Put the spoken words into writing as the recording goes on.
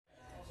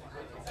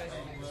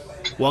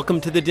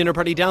Welcome to the Dinner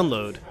Party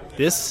Download.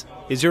 This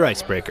is your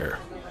icebreaker.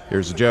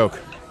 Here's a joke.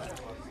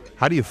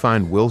 How do you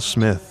find Will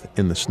Smith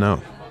in the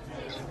snow?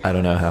 I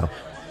don't know how.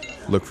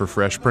 Look for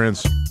Fresh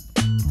Prince.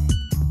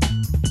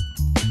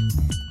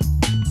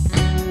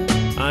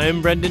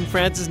 I'm Brendan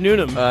Francis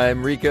Noonan.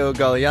 I'm Rico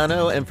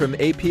Galliano, and from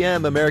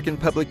APM, American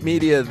Public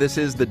Media, this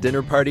is the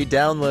Dinner Party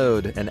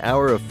Download, an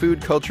hour of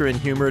food, culture, and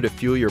humor to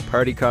fuel your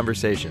party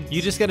conversations.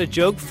 You just got a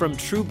joke from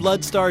True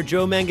Blood star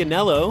Joe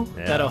Manganiello.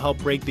 Yeah. That'll help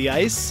break the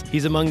ice.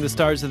 He's among the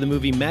stars of the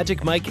movie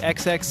Magic Mike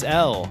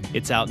XXL.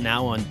 It's out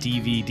now on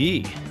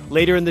DVD.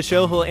 Later in the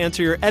show, he'll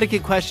answer your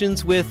etiquette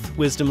questions with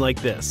wisdom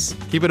like this.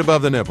 Keep it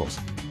above the nipples.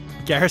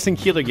 Garrison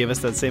Keillor gave us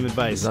that same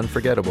advice. It's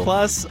unforgettable.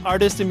 Plus,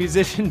 artist and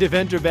musician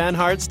Devendra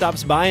Banhart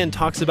stops by and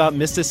talks about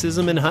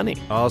mysticism and honey.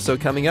 Also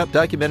coming up,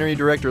 documentary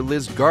director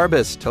Liz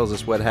Garbus tells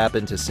us what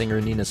happened to singer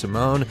Nina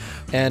Simone.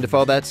 And if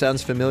all that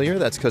sounds familiar,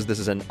 that's because this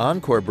is an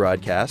encore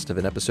broadcast of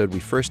an episode we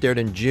first aired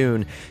in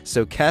June.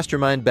 So cast your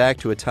mind back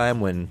to a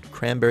time when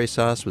cranberry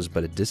sauce was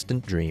but a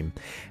distant dream,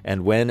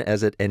 and when,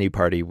 as at any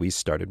party, we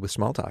started with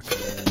small talk.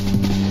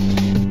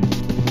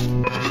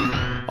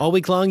 All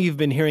week long, you've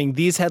been hearing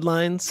these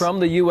headlines.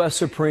 From the U.S.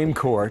 Supreme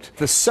Court,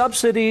 the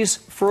subsidies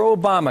for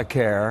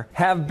Obamacare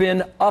have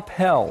been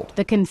upheld.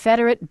 The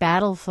Confederate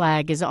battle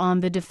flag is on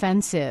the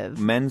defensive.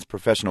 Men's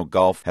professional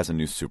golf has a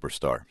new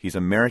superstar. He's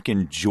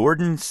American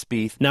Jordan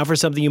Spieth. Now for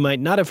something you might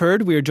not have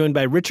heard, we are joined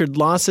by Richard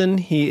Lawson.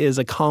 He is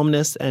a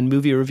columnist and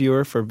movie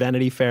reviewer for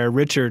Vanity Fair.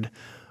 Richard,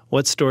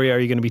 what story are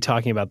you going to be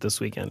talking about this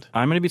weekend?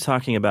 I'm going to be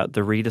talking about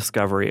the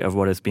rediscovery of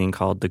what is being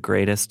called the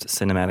greatest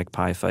cinematic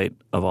pie fight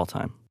of all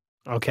time.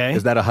 Okay.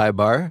 Is that a high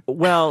bar?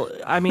 Well,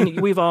 I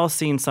mean, we've all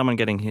seen someone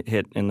getting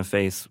hit in the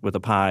face with a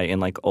pie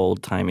in like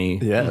old-timey,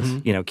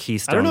 Keystone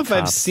I don't know if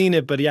Cops. I've seen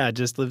it, but yeah, it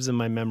just lives in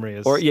my memory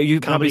as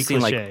you've probably comedy seen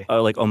cliche.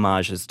 like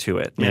homages to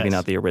it, maybe Yes.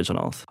 not the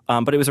originals.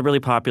 But it was a really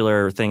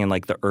popular thing in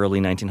like the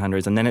early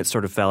 1900s, and then it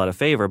sort of fell out of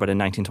favor. But in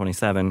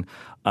 1927,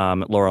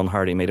 Laurel and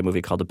Hardy made a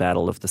movie called The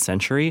Battle of the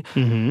Century.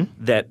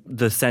 That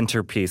the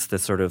centerpiece,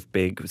 this sort of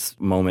big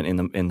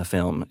moment in the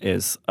film,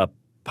 is a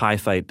pie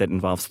fight that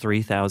involves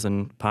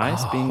 3,000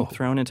 pies being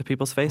thrown into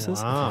people's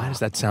faces. Wow. Why does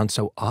that sound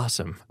so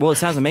awesome? Well, it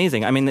sounds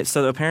amazing. I mean,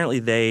 so apparently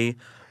they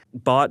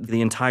bought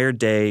the entire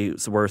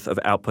day's worth of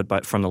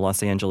output from the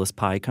Los Angeles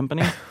Pie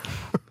Company.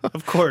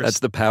 Of course. That's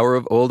the power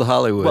of old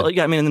Hollywood. Well,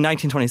 yeah, I mean, in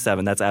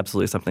 1927, that's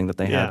absolutely something that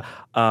they had.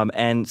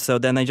 And so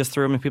then they just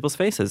threw them in people's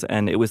faces.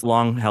 And it was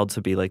long held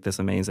to be like this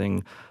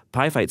amazing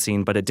pie fight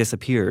scene, but it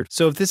disappeared.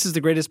 So if this is the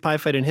greatest pie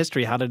fight in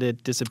history, how did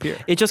it disappear?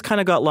 It just kind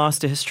of got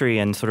lost to history,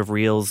 and sort of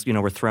reels,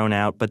 were thrown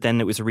out. But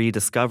then it was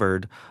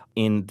rediscovered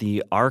in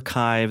the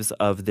archives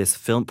of this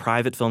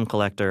private film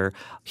collector.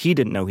 He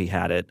didn't know he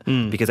had it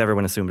because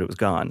everyone assumed it was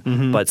gone.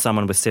 But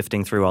someone was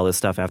sifting through all this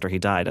stuff after he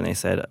died, and they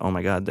said, oh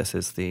my God, this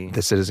is the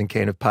Citizen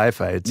Kane of pie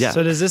fights. Yeah.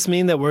 So does this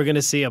mean that we're going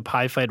to see a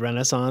pie fight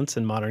renaissance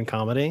in modern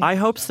comedy? I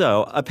hope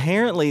so.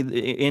 Apparently,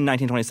 in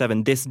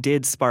 1927, this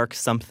did spark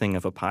something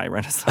of a pie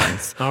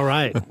renaissance. All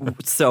right.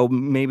 So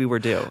maybe we're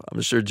due.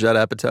 I'm sure Judd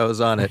Apatow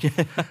is on it.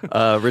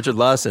 Richard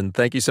Lawson,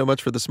 thank you so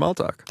much for the small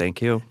talk.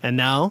 Thank you. And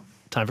now,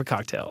 time for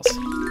cocktails.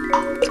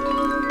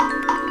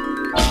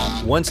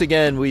 Once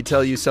again, we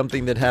tell you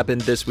something that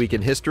happened this week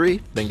in history,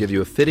 then give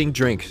you a fitting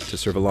drink to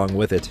serve along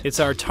with it.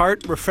 It's our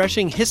tart,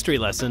 refreshing history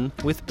lesson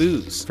with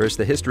booze. First,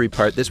 the history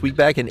part. This week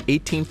back in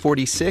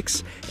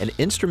 1846, an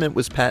instrument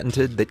was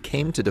patented that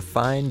came to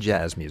define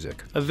jazz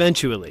music.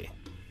 Eventually,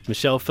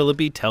 Michelle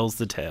Philippi tells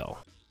the tale.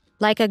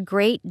 Like a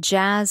great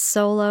jazz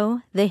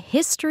solo, the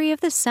history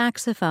of the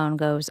saxophone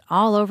goes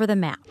all over the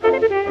map.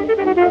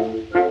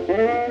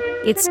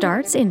 It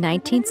starts in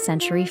 19th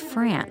century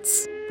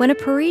France, when a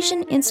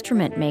Parisian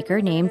instrument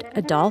maker named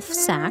Adolphe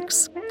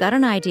Sax got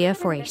an idea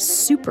for a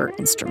super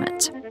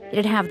instrument.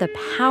 It'd have the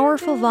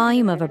powerful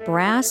volume of a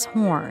brass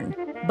horn,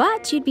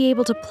 but you'd be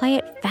able to play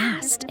it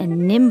fast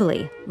and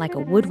nimbly like a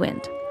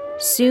woodwind.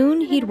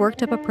 Soon he'd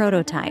worked up a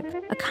prototype,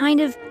 a kind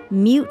of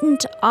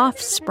mutant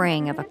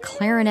offspring of a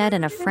clarinet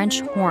and a French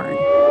horn.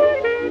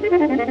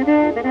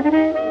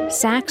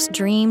 Sax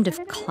dreamed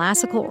of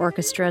classical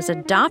orchestras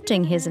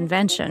adopting his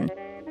invention,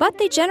 but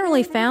they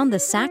generally found the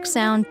sax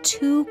sound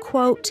too,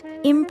 quote,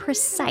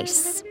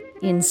 imprecise.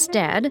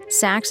 Instead,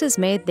 saxes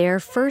made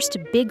their first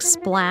big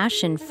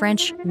splash in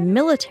French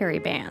military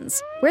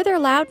bands, where their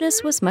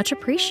loudness was much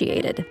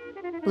appreciated.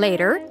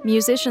 Later,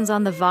 musicians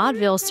on the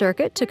vaudeville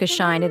circuit took a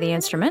shine to the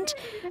instrument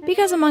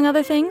because, among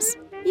other things,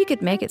 you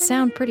could make it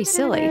sound pretty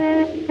silly.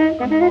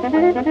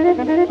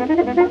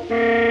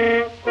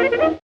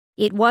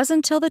 It wasn't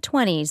until the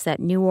 1920s that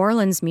New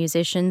Orleans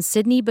musician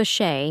Sidney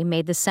Bechet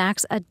made the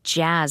sax a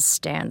jazz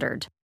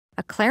standard.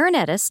 A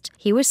clarinetist,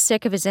 he was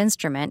sick of his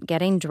instrument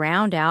getting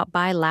drowned out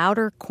by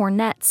louder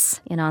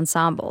cornets in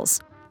ensembles.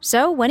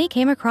 So when he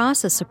came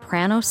across a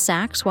soprano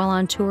sax while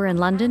on tour in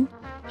London,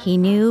 he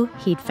knew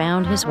he'd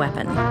found his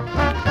weapon.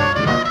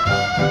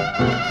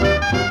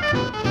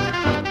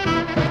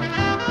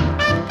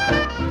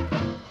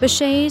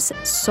 Bechet's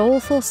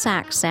soulful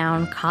sax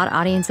sound caught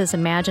audiences'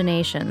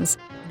 imaginations.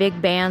 big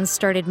bands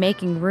started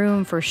making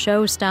room for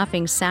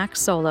show-stopping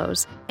sax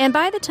solos. And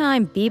by the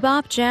time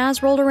bebop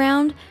jazz rolled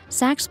around,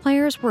 sax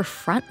players were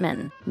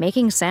frontmen,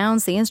 making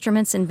sounds the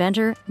instrument's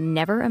inventor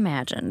never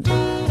imagined.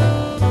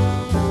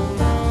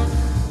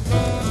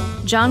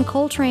 John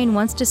Coltrane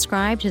once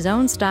described his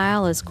own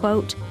style as,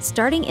 quote,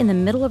 starting in the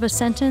middle of a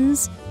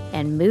sentence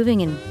and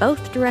moving in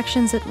both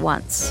directions at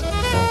once.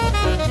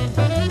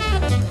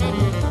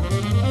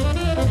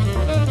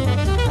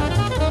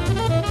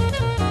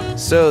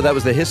 So that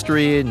was the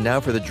history. Now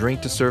for the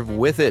drink to serve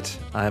with it.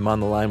 I'm on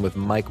the line with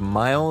Mike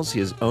Miles. He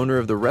is owner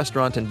of the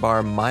restaurant and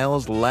bar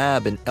Miles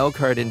Lab in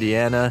Elkhart,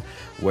 Indiana,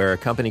 where a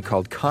company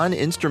called Conn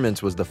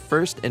Instruments was the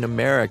first in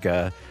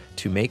America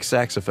to make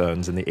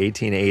saxophones in the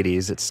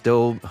 1880s. It's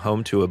still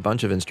home to a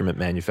bunch of instrument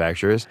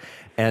manufacturers.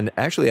 And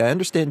actually, I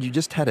understand you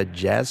just had a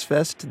jazz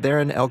fest there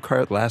in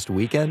Elkhart last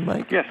weekend,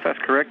 Mike? Yes, that's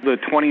correct. The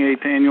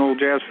 28th annual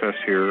Jazz Fest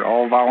here,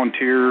 all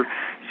volunteer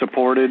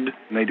supported,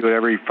 and they do it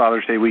every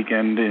Father's Day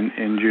weekend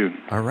in June.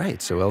 All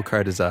right, so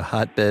Elkhart is a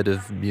hotbed of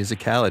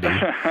musicality.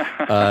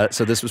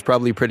 So this was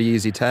probably a pretty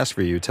easy task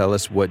for you. Tell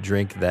us what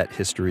drink that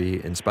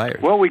history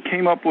inspired. Well, we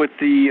came up with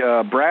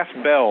the brass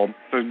bell.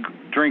 The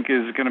drink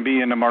is going to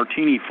be in a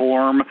martini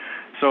form,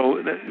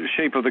 so the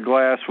shape of the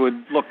glass would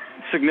look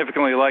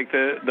significantly like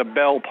the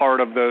bell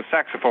part of the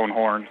saxophone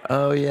horn.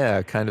 Oh,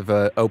 yeah, kind of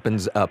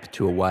opens up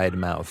to a wide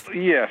mouth.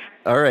 Yes.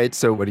 All right,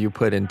 so what do you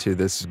put into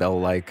this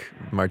bell-like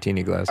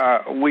martini glass?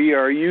 We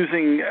are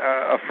using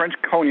a French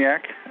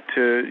cognac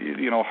to,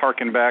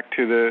 harken back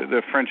to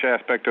the French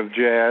aspect of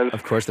jazz.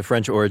 Of course, the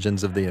French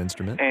origins of the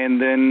instrument.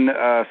 And then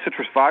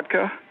citrus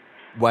vodka.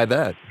 Why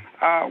that?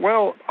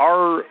 Well,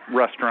 our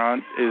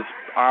restaurant is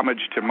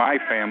homage to my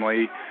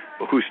family,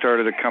 who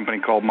started a company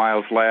called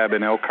Miles Lab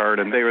in Elkhart,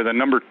 and they were the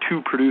number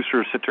 2 producer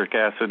of citric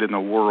acid in the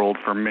world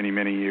for many,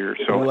 many years.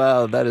 So,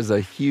 wow, that is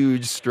a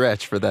huge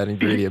stretch for that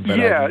ingredient, but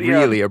I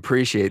really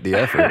appreciate the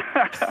effort.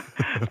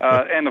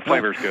 And the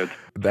flavor's good.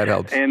 That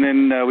helps. And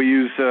then we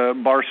use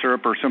bar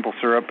syrup or simple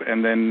syrup,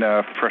 and then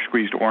fresh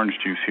squeezed orange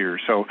juice here.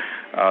 So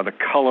the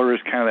color is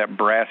kind of that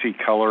brassy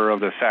color of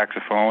the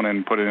saxophone,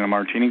 and put it in a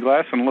martini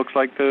glass, and it looks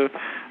like the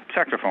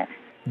saxophone.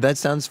 That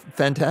sounds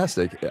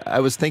fantastic. I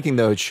was thinking,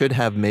 though, it should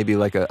have maybe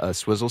like a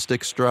swizzle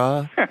stick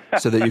straw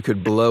so that you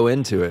could blow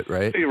into it,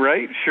 right?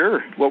 Right,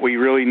 sure. What we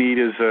really need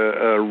is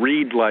a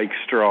reed-like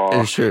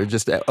straw. Sure,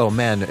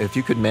 man, if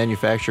you could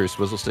manufacture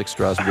swizzle stick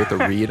straws with a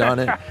reed on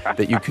it,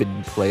 that you could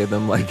play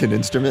them like an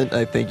instrument,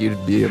 I think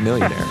you'd be a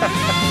millionaire.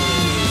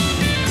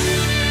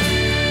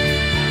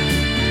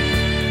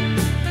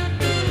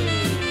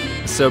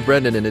 So,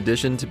 Brendan, in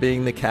addition to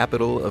being the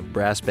capital of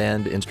brass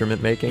band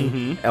instrument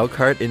making,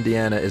 Elkhart,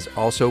 Indiana is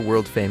also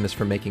world famous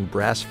for making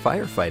brass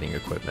firefighting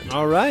equipment.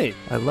 All right.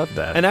 I love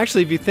that. And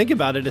actually, if you think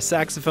about it, a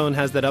saxophone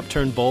has that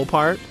upturned bowl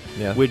part,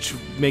 which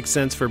makes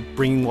sense for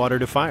bringing water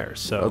to fires.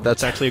 So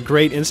that's actually a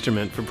great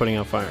instrument for putting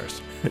out fires.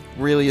 It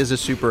really is a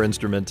super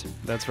instrument.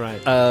 That's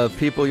right.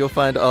 People, you'll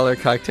find all our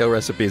cocktail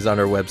recipes on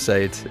our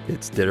website.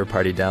 It's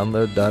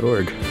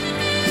dinnerpartydownload.org.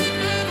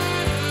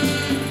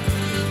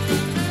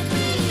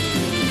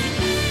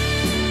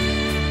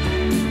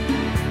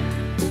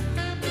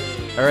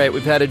 All right,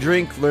 we've had a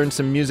drink, learned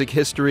some music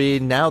history.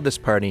 Now this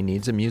party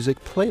needs a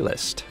music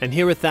playlist. And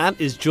here with that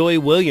is Joy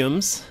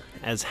Williams.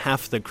 As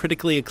half the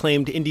critically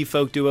acclaimed indie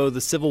folk duo The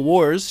Civil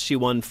Wars, she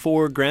won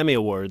 4 Grammy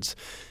Awards.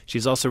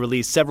 She's also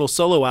released several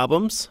solo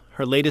albums.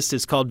 Her latest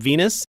is called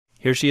Venus.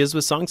 Here she is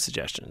with song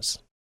suggestions.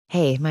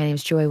 Hey, my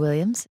name's Joy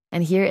Williams,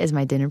 and here is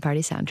my dinner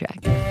party soundtrack.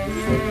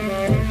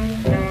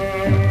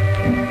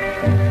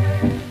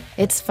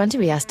 It's fun to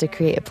be asked to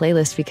create a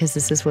playlist because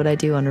this is what I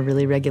do on a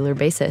really regular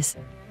basis.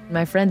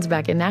 My friends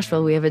back in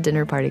Nashville, we have a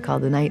dinner party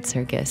called the Night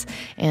Circus,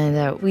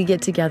 and we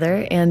get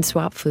together and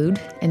swap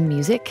food and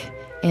music.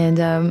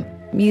 And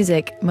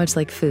music, much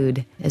like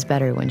food, is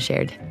better when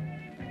shared.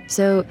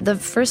 So the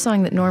first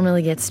song that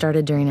normally gets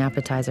started during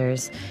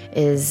appetizers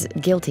is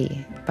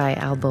Guilty by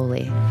Al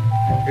Bowley.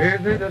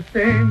 Is it a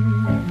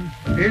sin?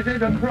 Is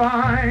it a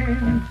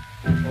crime?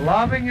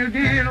 Loving you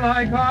dear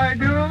like I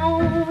do?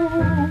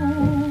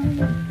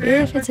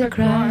 If it's a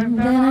crime,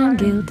 then I'm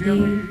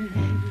guilty.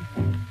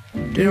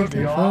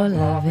 Guilty for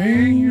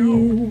loving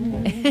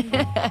you.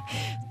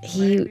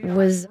 He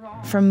was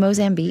from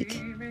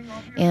Mozambique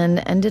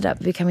and ended up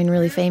becoming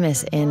really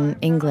famous in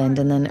England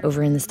and then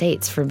over in the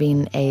States for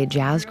being a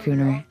jazz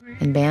crooner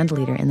and band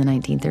leader in the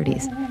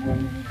 1930s.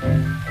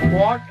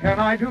 What can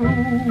I do?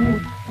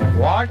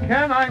 What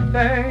can I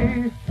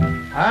say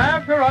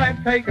after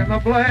I've taken the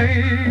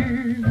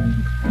blame?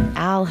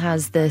 Al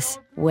has this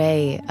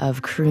way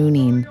of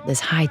crooning, this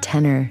high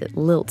tenor that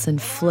lilts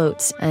and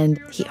floats, and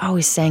he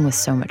always sang with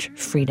so much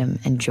freedom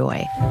and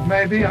joy.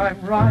 Maybe I'm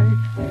right,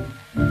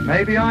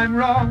 maybe I'm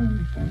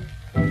wrong,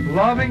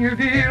 loving you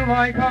dear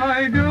like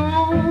I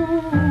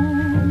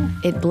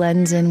do. It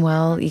blends in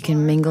well, you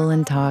can mingle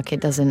and talk, it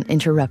doesn't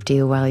interrupt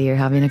you while you're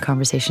having a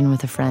conversation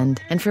with a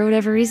friend. And for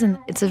whatever reason,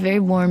 it's a very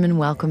warm and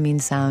welcoming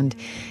sound,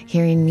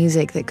 hearing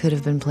music that could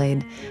have been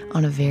played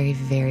on a very,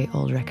 very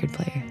old record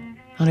player,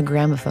 on a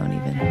gramophone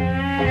even.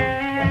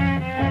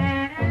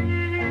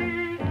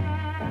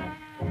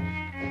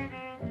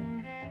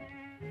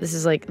 This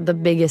is like the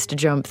biggest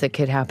jump that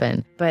could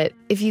happen. But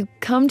if you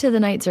come to the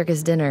night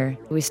circus dinner,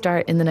 we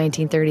start in the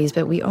 1930s,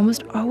 but we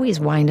almost always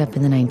wind up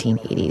in the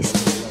 1980s.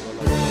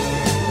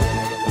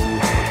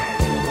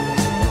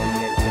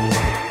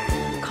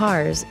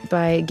 Cars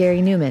by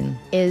Gary Newman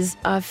is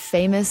a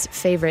famous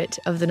favorite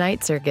of the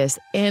night circus,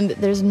 and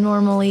there's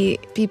normally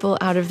people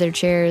out of their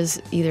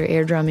chairs either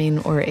air drumming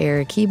or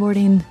air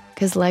keyboarding,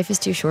 because life is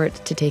too short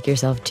to take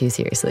yourself too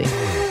seriously.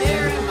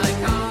 Here in my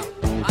car,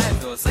 I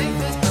feel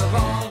safest of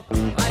all.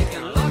 I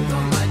can lock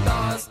on my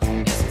doors.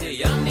 It's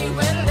the only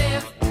way to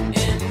live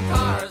in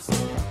cars.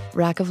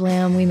 Rack of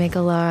lamb we make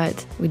a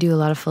lot. We do a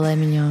lot of filet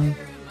mignon.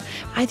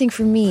 I think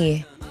for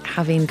me,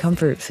 having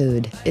comfort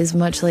food is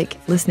much like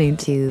listening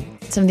to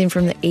something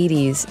from the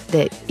 80s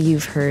that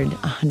you've heard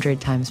 100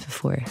 times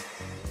before.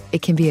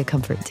 It can be a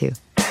comfort too.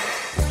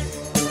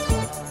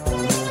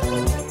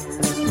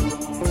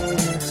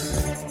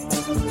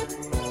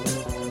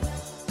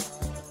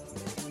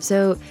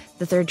 So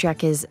the third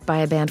track is by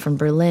a band from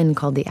Berlin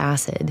called The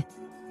Acid,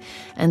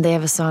 and they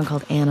have a song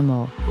called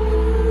Animal.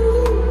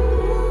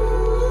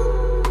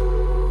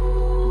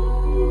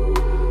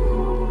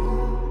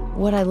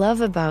 What I love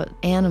about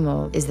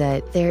Animal is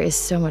that there is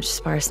so much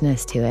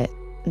sparseness to it.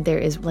 There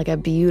is like a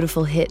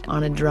beautiful hit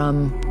on a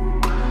drum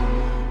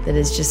that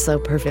is just so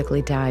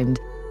perfectly timed.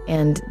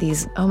 And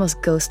these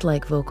almost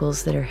ghost-like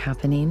vocals that are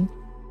happening,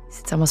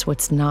 it's almost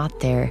what's not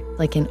there.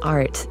 Like in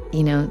art,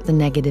 you know, the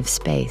negative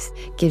space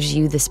gives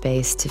you the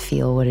space to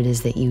feel what it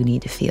is that you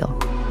need to feel.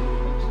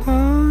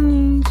 I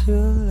need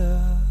your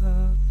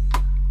love,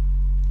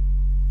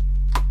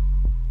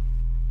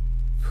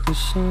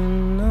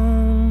 pushing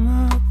on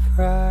my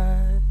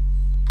pride.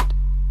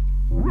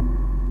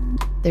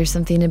 There's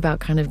something about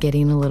kind of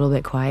getting a little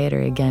bit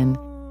quieter again,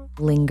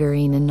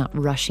 lingering and not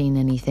rushing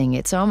anything.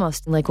 It's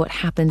almost like what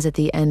happens at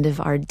the end of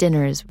our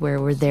dinners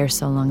where we're there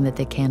so long that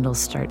the candles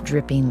start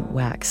dripping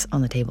wax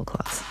on the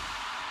tablecloths.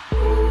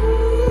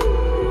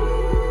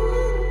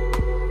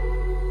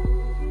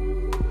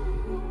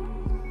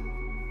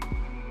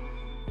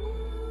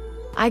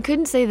 I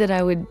couldn't say that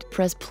I would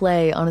press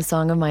play on a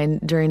song of mine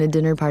during a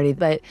dinner party,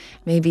 but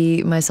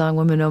maybe my song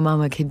Woman Oh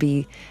Mama could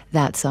be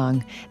that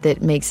song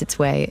that makes its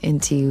way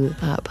into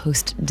a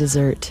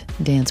post-dessert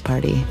dance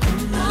party.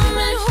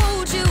 Woman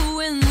hold you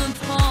in the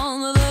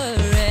palm of her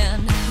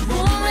hand.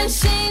 Woman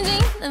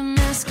changing the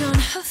mask on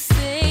her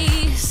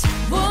face.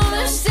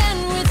 Woman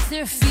stand with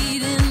her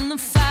feet in the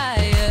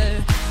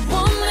fire.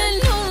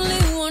 Woman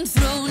only one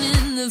thrown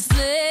in the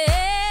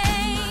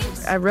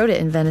flames. I wrote it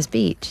in Venice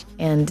Beach,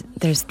 and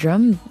there's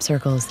drum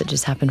circles that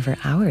just happen for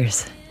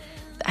hours.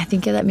 I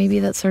think that maybe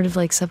that sort of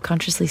like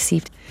subconsciously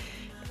seeped,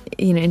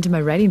 you know, into my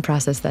writing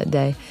process that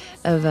day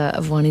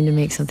of wanting to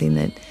make something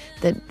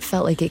that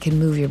felt like it could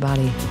move your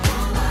body.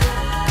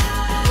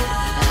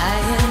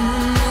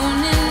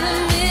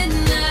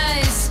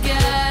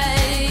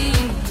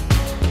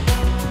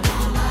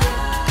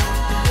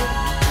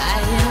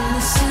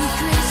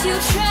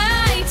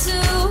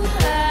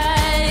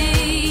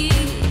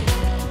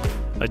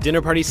 A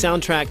dinner party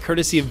soundtrack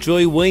courtesy of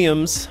Joy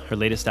Williams. Her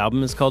latest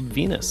album is called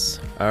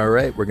Venus. All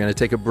right, we're going to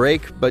take a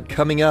break, but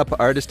coming up,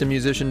 artist and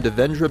musician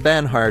Devendra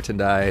Banhart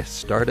and I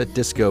start a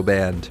disco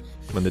band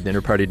when the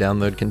dinner party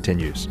download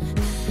continues.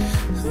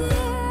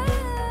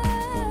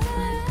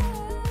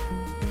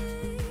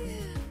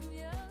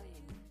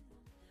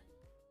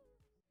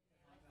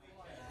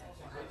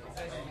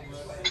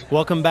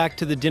 Welcome back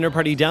to the Dinner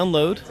Party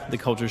Download, the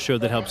culture show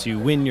that helps you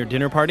win your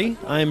dinner party.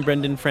 I'm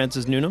Brendan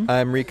Francis Newnham.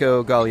 I'm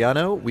Rico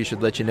Galliano. We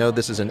should let you know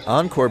this is an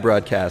encore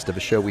broadcast of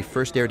a show we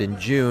first aired in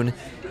June.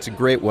 It's a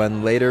great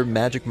one. Later,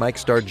 Magic Mike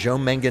star Joe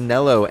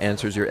Manganiello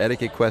answers your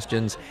etiquette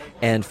questions,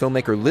 and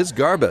filmmaker Liz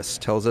Garbus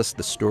tells us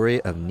the story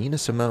of Nina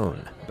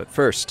Simone. But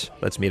first,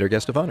 let's meet our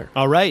guest of honor.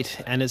 All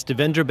right, and it's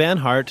Devendra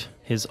Banhart.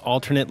 His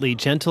alternately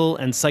gentle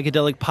and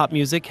psychedelic pop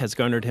music has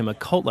garnered him a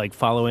cult-like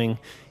following.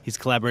 He's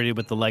collaborated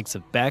with the likes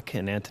of Beck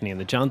and Anthony and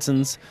the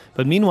Johnsons,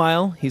 but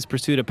meanwhile, he's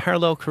pursued a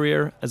parallel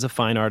career as a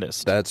fine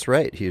artist. That's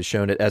right. He is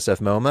shown at SF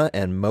MoMA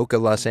and Mocha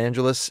Los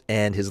Angeles,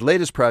 and his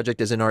latest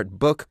project is an art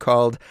book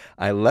called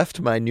I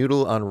Left My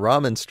Noodle on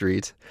Ramen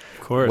Street.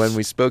 Of course. When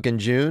we spoke in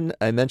June,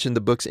 I mentioned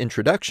the book's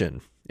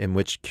introduction, in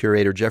which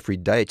curator Jeffrey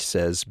Deitch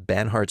says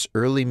Banhart's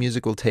early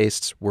musical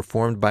tastes were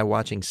formed by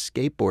watching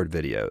skateboard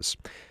videos.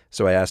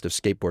 So I asked if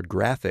skateboard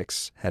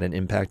graphics had an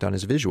impact on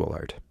his visual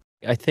art.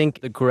 I think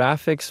the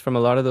graphics from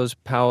a lot of those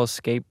Powell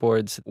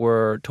skateboards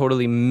were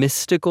totally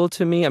mystical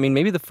to me. I mean,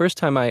 maybe the first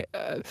time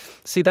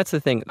see, that's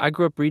the thing. I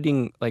grew up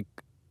reading like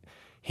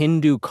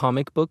Hindu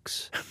comic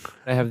books.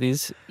 I have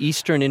these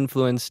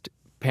Eastern-influenced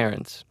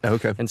parents.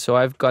 Okay. And so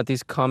I've got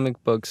these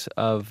comic books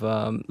of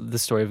the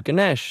story of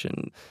Ganesh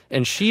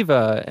and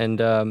Shiva and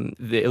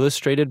the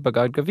illustrated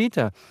Bhagavad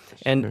Gita.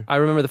 And I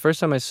remember the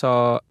first time I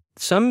saw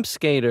some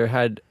skater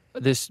had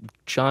this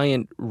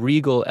giant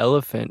regal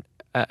elephant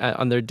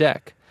on their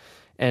deck.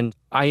 And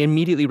I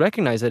immediately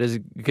recognized that as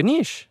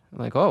Ganesh. I'm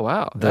like, oh,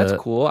 wow, that's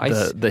cool.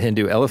 The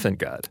Hindu elephant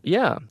god.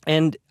 Yeah.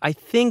 And I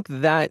think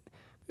that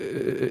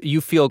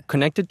you feel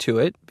connected to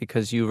it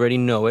because you already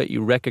know it,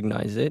 you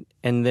recognize it,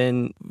 and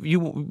then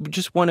you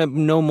just want to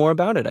know more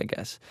about it, I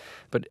guess.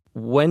 But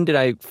when did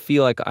I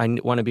feel like I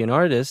want to be an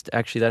artist?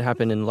 Actually, that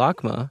happened in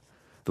LACMA.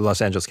 The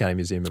Los Angeles County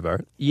Museum of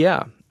Art?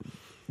 Yeah.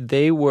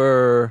 They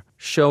were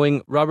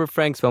showing Robert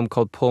Frank's film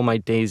called Pull My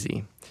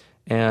Daisy,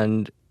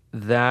 and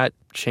that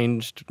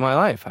changed my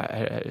life.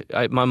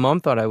 My mom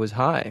thought I was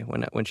high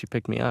when she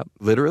picked me up.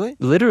 Literally?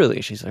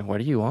 Literally. She's like, "What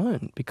are you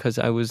on?" Because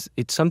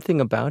it's something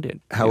about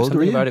it. How old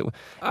were you? About it.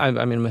 I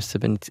mean, it must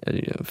have been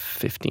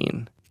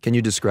 15. Can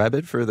you describe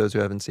it for those who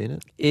haven't seen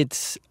it?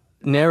 It's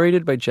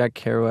narrated by Jack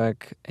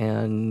Kerouac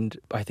and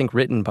I think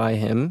written by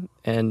him,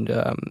 and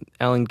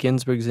Allen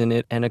Ginsberg's in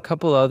it, and a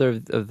couple other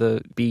of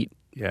the beat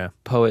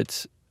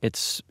poets.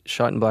 It's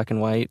shot in black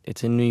and white.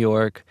 It's in New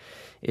York.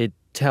 It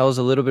tells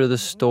a little bit of the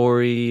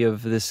story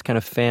of this kind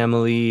of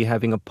family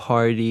having a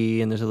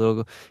party, and there's a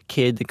little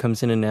kid that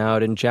comes in and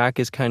out, and Jack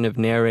is kind of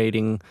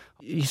narrating.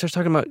 He starts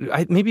talking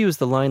about, maybe it was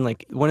the line,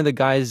 like, one of the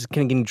guys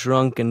kind of getting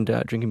drunk and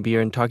drinking beer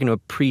and talking to a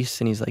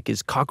priest, and he's like,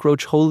 "Is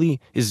cockroach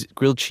holy? Is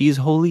grilled cheese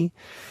holy?"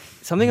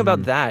 Something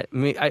about that. I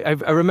mean, I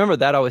remember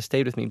that always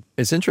stayed with me.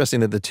 It's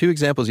interesting that the two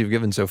examples you've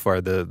given so far,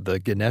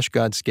 the Ganesh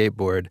God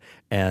skateboard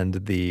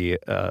and the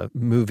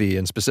movie,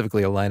 and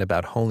specifically a line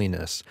about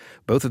holiness,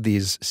 both of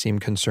these seem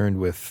concerned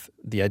with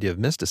the idea of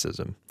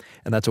mysticism.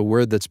 And that's a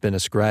word that's been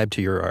ascribed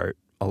to your art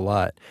a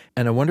lot.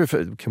 And I wonder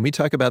can we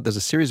talk about, there's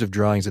a series of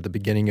drawings at the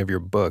beginning of your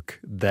book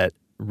that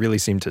really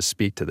seem to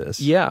speak to this.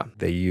 Yeah.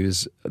 They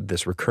use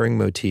this recurring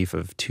motif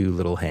of two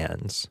little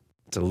hands.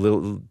 It's a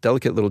little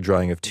delicate little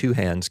drawing of two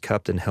hands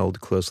cupped and held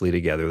closely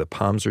together. The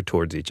palms are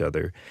towards each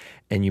other,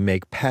 and you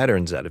make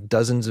patterns out of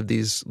dozens of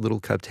these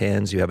little cupped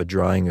hands. You have a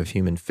drawing of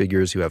human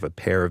figures who have a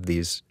pair of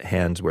these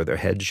hands where their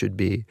heads should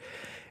be.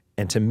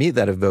 And to me,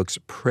 that evokes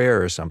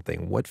prayer or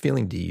something. What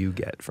feeling do you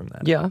get from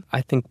that? Yeah,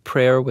 I think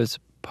prayer was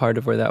part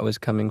of where that was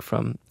coming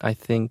from. I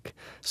think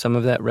some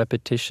of that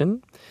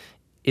repetition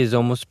is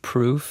almost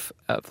proof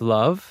of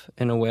love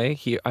in a way.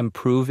 Here, I'm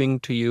proving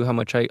to you how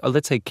much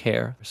let's say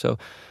care. So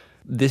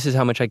this is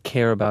how much I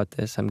care about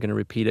this. I'm going to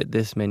repeat it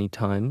this many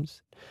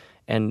times.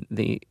 And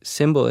the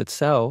symbol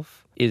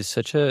itself is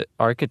such an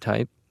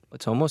archetype.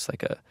 It's almost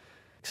like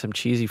some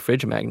cheesy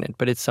fridge magnet,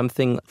 but it's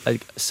something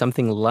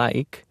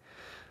like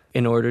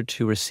in order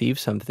to receive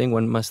something,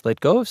 one must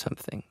let go of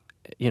something.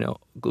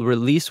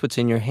 Release what's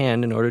in your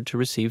hand in order to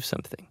receive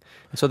something.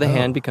 And so the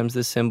hand becomes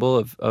the symbol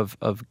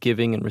of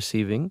giving and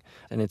receiving.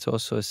 And it's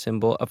also a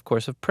symbol, of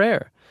course, of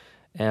prayer.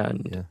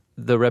 And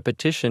the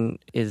repetition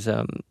is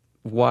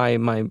why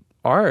my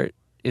art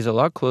is a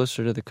lot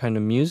closer to the kind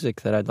of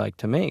music that I'd like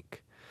to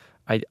make.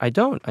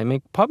 I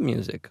make pop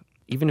music.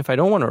 Even if I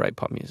don't want to write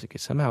pop music,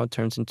 somehow it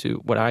turns into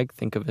what I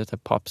think of as a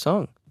pop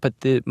song. But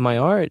my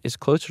art is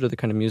closer to the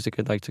kind of music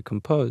I'd like to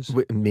compose.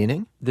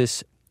 Meaning?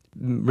 This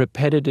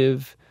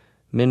repetitive,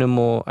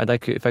 minimal,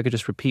 if I could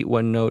just repeat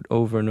one note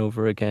over and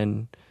over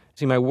again.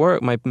 See,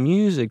 my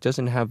music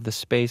doesn't have the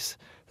space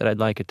that I'd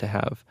like it to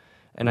have.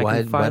 And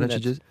why can find don't you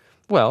just...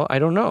 Well, I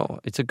don't know.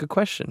 It's a good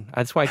question.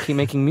 That's why I keep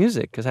making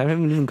music, because I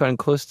haven't even gotten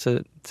close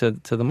to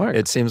the mark.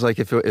 It seems like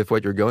if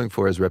what you're going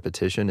for is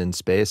repetition in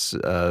space,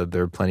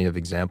 there are plenty of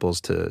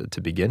examples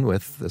to begin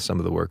with. Some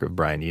of the work of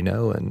Brian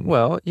Eno and...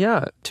 Well,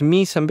 yeah. To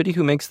me, somebody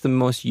who makes the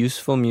most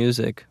useful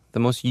music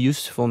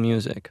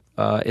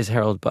is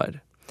Harold Budd.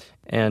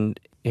 And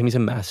he's a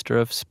master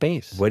of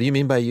space. What do you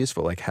mean by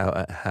useful? Like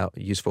how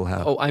useful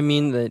how? Oh, I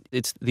mean that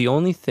it's the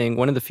only thing,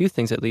 one of the few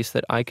things at least,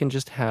 that I can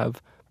just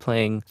have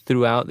playing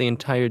throughout the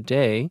entire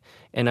day,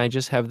 and I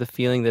just have the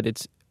feeling that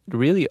it's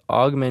really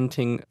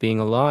augmenting being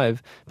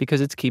alive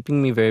because it's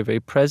keeping me very, very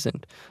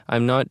present.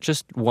 I'm not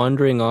just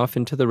wandering off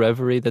into the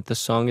reverie that the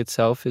song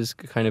itself is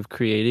kind of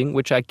creating,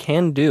 which I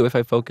can do if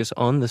I focus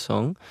on the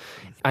song,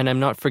 and I'm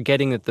not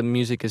forgetting that the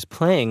music is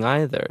playing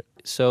either.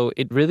 So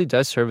it really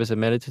does serve as a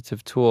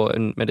meditative tool,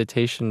 and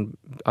meditation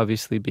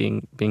obviously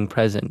being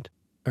present.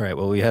 All right,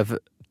 well, we have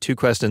two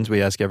questions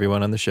we ask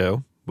everyone on the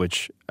show,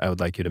 which I would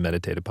like you to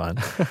meditate upon.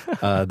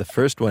 The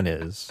first one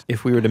is,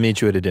 if we were to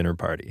meet you at a dinner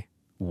party,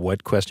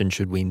 what question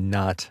should we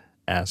not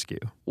ask you?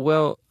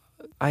 Well,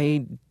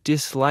 I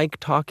dislike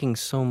talking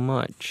so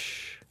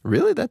much.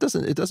 Really? It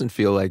doesn't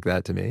feel like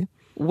that to me.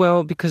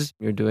 Well, because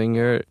you're doing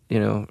your,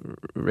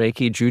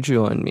 Reiki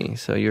juju on me,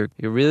 so you're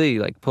really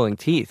like pulling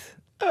teeth.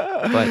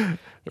 But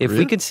if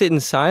we could sit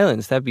in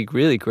silence, that'd be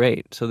really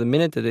great. So the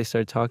minute that they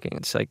start talking,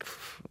 it's like,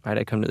 why'd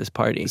I come to this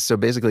party? So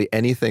basically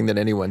anything that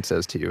anyone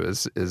says to you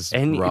is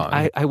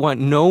wrong. I want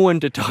no one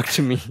to talk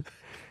to me.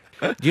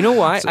 Do you know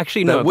why?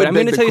 Actually, no, but I'm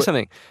going to tell you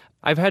something.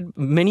 I've had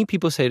many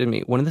people say to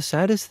me, one of the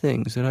saddest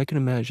things that I can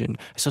imagine,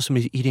 I saw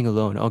somebody eating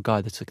alone. Oh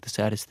God, that's like the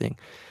saddest thing.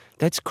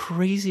 That's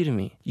crazy to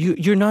me.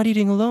 You're not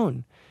eating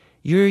alone.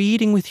 You're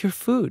eating with your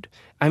food.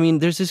 I mean,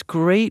 there's this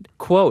great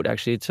quote,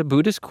 actually. It's a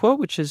Buddhist quote,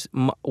 which is,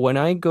 when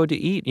I go to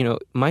eat,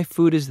 my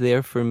food is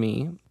there for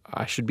me.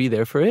 I should be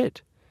there for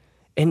it.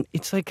 And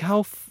it's like,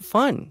 how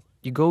fun.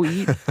 You go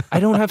eat. I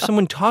don't have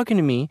someone talking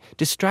to me,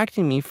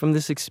 distracting me from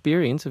this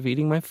experience of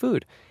eating my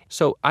food.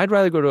 So I'd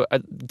rather go to a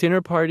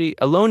dinner party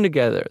alone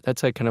together.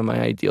 That's like kind of my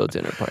ideal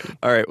dinner party.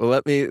 All right, well,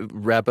 let me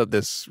wrap up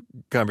this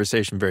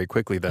conversation very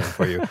quickly then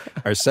for you.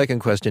 Our second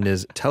question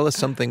is, tell us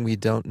something we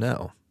don't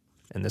know.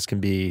 And this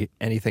can be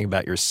anything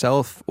about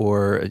yourself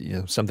or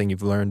something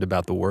you've learned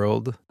about the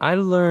world. I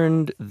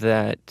learned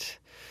that,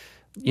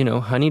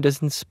 honey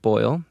doesn't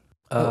spoil.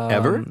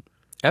 Ever?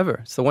 Ever.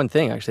 It's the one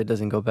thing, actually, it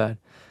doesn't go bad.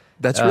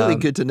 That's really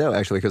good to know,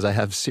 actually, because I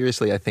have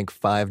seriously, I think,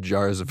 5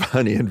 jars of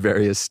honey in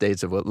various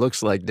states of what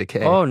looks like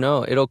decay. Oh,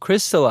 no. It'll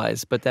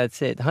crystallize, but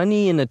that's it.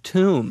 Honey in a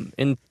tomb,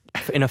 in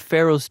a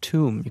pharaoh's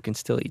tomb, you can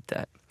still eat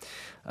that.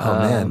 Oh,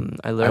 man.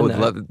 I learned I would that.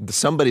 love.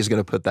 Somebody's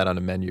going to put that on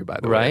a menu, by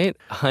the way. Right?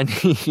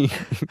 Honey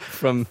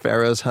from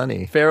Pharaoh's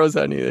honey. Pharaoh's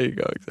honey. There you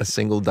go. A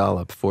single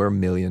dollop, $4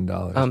 million.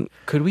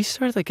 Could we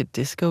start like a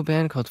disco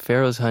band called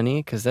Pharaoh's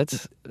Honey? Because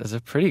that's a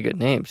pretty good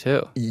name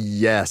too.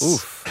 Yes.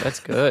 Oof, that's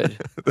good.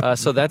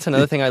 So that's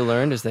another thing I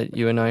learned is that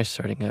you and I are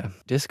starting a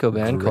disco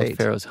band called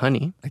Pharaoh's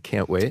Honey. I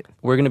can't wait.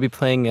 We're going to be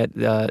playing at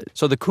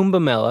so the Kumbh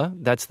Mela.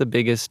 That's the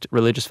biggest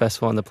religious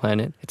festival on the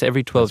planet. It's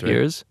every 12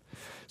 years.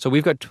 So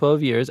we've got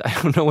 12 years. I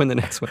don't know when the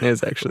next one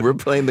is, actually. We're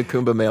playing the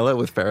Kumbh Mela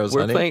with Pharaoh's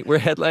Honey? We're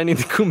headlining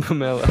the Kumbh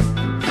Mela.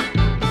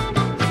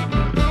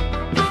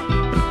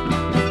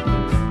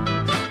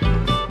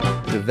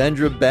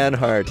 Devendra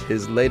Banhart.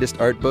 His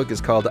latest art book is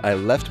called I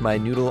Left My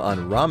Noodle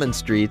on Ramen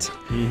Street.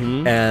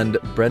 Mm-hmm. And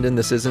Brendan,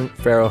 this isn't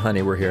Pharaoh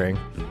Honey we're hearing.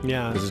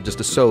 Yeah. This is just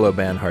a solo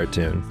Banhart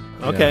tune.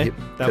 Okay.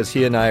 Because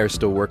he and I are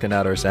still working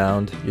out our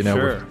sound.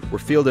 Sure. We're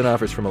fielding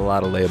offers from a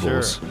lot of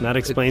labels. Sure. That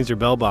explains your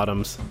bell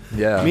bottoms.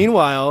 Yeah.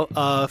 Meanwhile,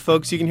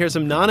 folks, you can hear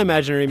some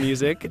non-imaginary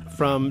music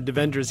from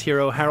Devendra's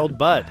hero, Harold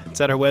Budd. It's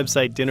at our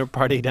website,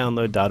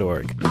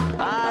 dinnerpartydownload.org.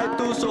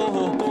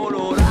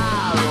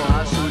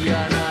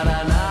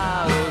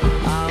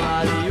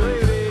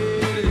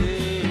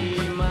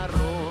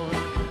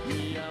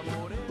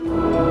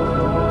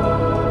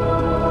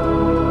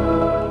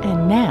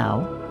 And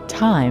now,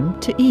 time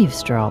to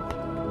eavesdrop.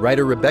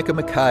 Writer Rebecca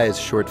Mackay's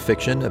short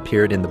fiction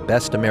appeared in the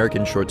Best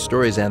American Short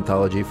Stories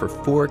anthology for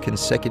 4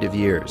 consecutive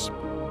years.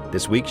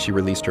 This week, she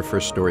released her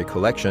first story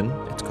collection.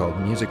 It's called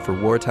Music for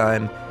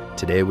Wartime.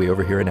 Today, we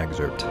overhear an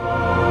excerpt.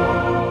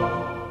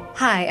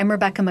 Hi, I'm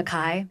Rebecca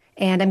Mackay,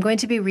 and I'm going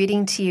to be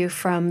reading to you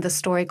from the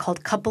story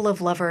called Couple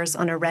of Lovers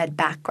on a Red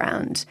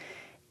Background.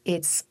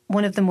 It's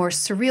one of the more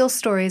surreal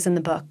stories in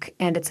the book,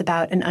 and it's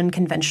about an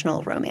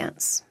unconventional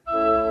romance.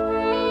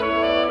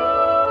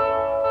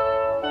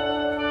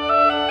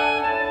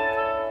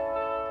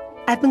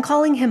 I've been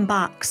calling him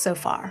Bach so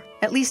far,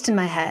 at least in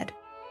my head.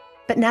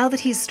 But now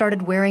that he's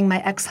started wearing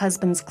my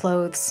ex-husband's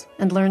clothes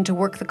and learned to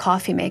work the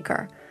coffee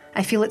maker,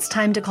 I feel it's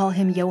time to call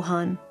him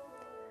Johann.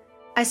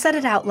 I said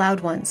it out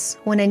loud once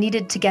when I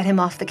needed to get him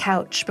off the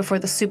couch before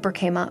the super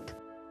came up,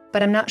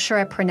 but I'm not sure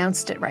I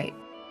pronounced it right,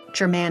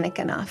 Germanic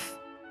enough,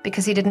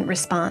 because he didn't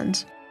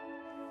respond.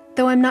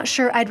 Though I'm not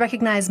sure I'd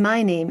recognize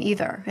my name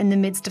either in the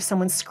midst of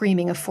someone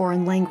screaming a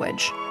foreign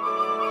language.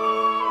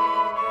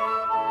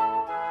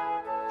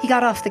 He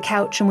got off the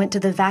couch and went to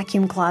the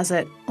vacuum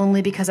closet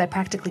only because I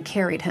practically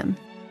carried him.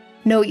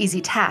 No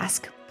easy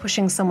task,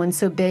 pushing someone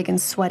so big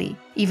and sweaty,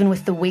 even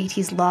with the weight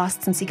he's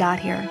lost since he got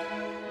here.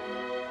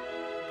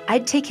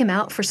 I'd take him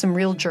out for some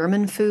real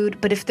German food,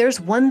 but if there's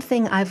one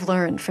thing I've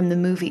learned from the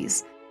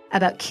movies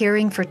about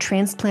caring for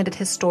transplanted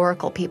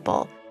historical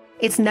people,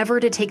 it's never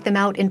to take them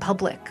out in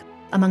public,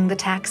 among the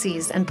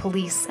taxis and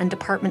police and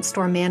department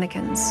store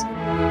mannequins.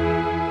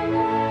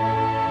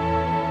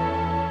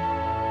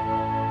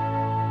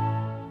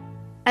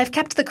 I've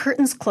kept the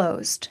curtains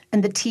closed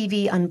and the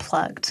TV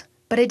unplugged,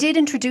 but I did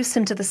introduce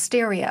him to the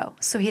stereo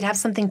so he'd have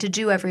something to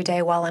do every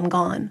day while I'm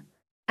gone.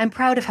 I'm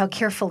proud of how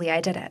carefully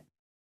I did it.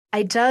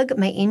 I dug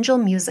my Angel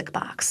music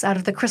box out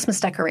of the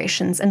Christmas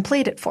decorations and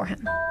played it for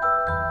him.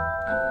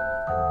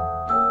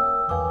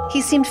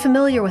 He seemed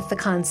familiar with the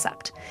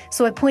concept,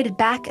 so I pointed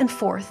back and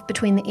forth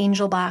between the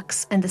Angel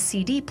box and the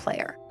CD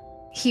player.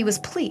 He was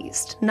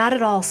pleased, not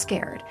at all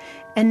scared,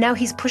 and now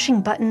he's pushing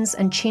buttons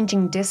and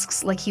changing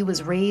discs like he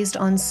was raised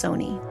on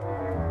Sony.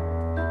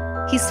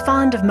 He's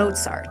fond of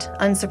Mozart,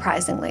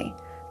 unsurprisingly,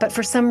 but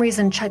for some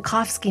reason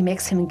Tchaikovsky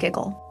makes him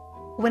giggle.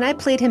 When I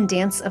played him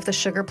Dance of the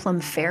Sugar Plum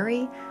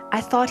Fairy,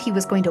 I thought he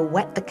was going to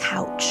wet the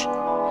couch.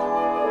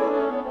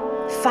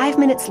 5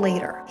 minutes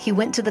later, he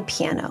went to the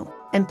piano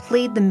and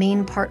played the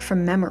main part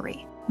from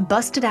memory,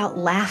 busted out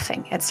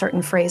laughing at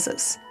certain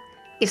phrases.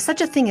 If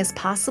such a thing is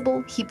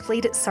possible, he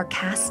played it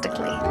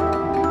sarcastically.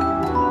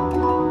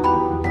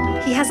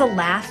 He has a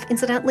laugh,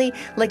 incidentally,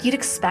 like you'd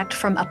expect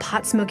from a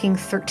pot-smoking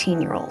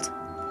 13-year-old.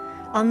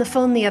 On the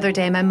phone the other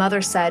day, my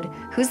mother said,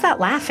 "Who's that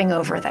laughing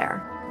over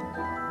there?"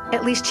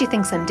 At least she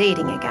thinks I'm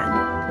dating again.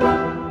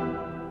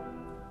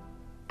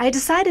 I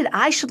decided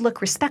I should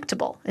look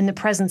respectable in the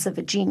presence of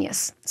a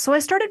genius, so I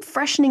started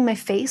freshening my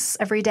face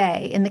every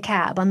day in the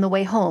cab on the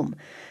way home.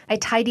 I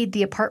tidied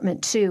the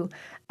apartment, too.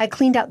 I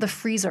cleaned out the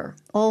freezer,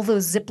 all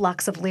those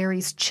Ziplocs of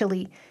Larry's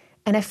chili,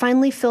 and I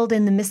finally filled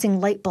in the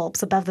missing light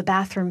bulbs above the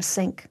bathroom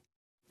sink.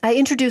 I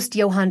introduced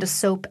Johann to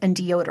soap and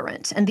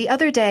deodorant, and the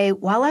other day,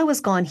 while I was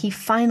gone, he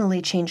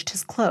finally changed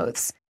his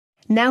clothes.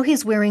 Now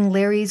he's wearing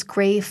Larry's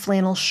gray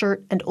flannel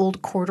shirt and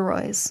old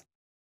corduroys.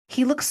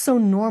 He looks so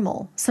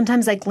normal.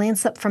 Sometimes I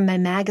glance up from my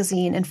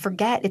magazine and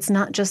forget it's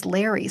not just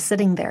Larry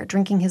sitting there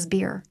drinking his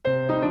beer.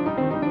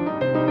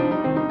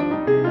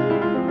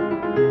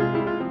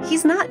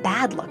 He's not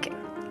bad looking.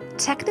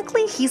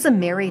 Technically, he's a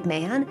married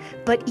man,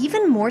 but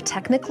even more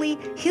technically,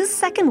 his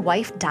second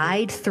wife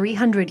died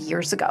 300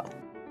 years ago.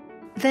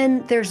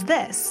 Then there's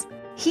this.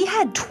 He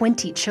had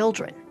 20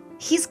 children.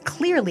 He's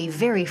clearly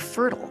very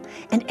fertile,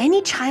 and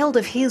any child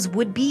of his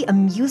would be a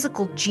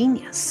musical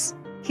genius.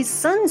 His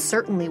sons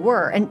certainly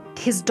were, and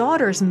his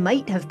daughters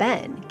might have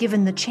been,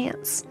 given the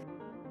chance.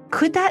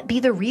 Could that be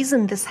the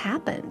reason this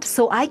happened,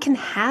 so I can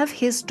have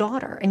his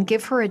daughter and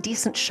give her a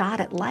decent shot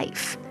at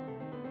life?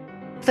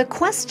 The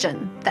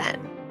question,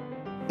 then,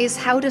 is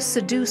how to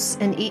seduce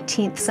an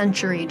 18th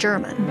century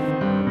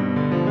German.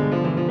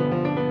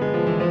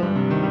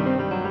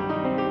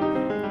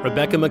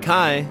 Rebecca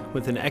Mackay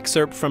with an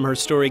excerpt from her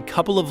story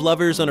Couple of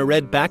Lovers on a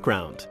Red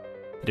Background.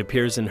 It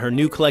appears in her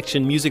new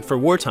collection Music for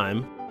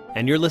Wartime,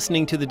 and you're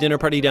listening to the Dinner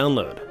Party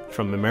Download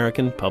from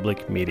American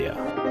Public Media.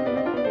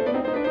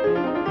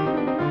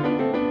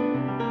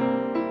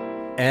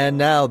 And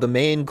now the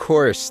main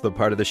course, the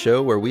part of the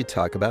show where we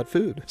talk about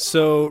food.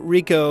 So,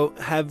 Rico,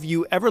 have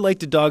you ever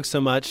liked a dog so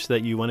much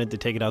that you wanted to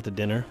take it out to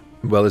dinner?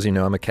 Well, as you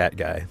know, I'm a cat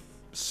guy.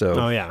 So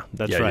oh, yeah,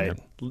 that's right. You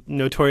know.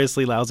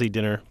 Notoriously lousy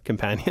dinner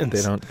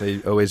companions.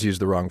 They always use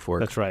the wrong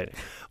fork. That's right.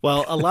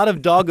 Well, a lot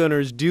of dog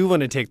owners do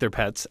want to take their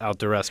pets out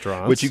to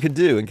restaurants. Which you can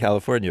do in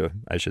California,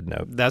 I should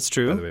note. That's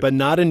true, but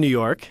not in New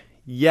York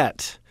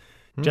yet.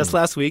 Just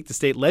last week, the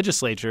state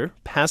legislature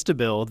passed a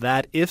bill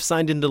that, if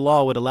signed into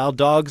law, would allow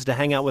dogs to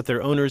hang out with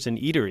their owners in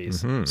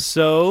eateries.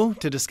 So,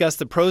 to discuss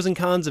the pros and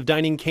cons of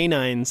dining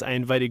canines, I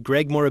invited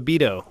Greg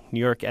Morabito, New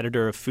York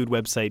editor of food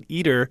website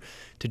Eater,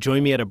 to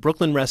join me at a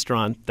Brooklyn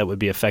restaurant that would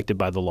be affected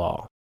by the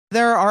law.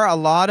 There are a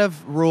lot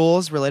of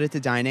rules related to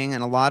dining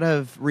and a lot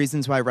of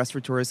reasons why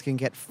restaurateurs can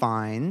get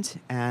fined.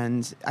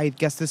 And I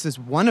guess this is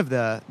one of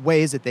the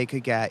ways that they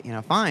could get,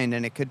 fined,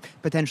 and it could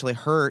potentially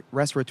hurt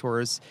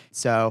restaurateurs.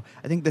 So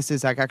I think this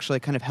is actually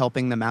kind of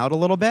helping them out a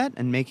little bit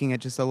and making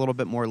it just a little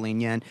bit more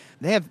lenient.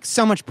 They have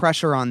so much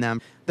pressure on them.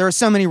 There are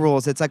so many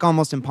rules, it's like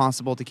almost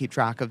impossible to keep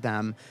track of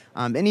them.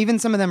 And even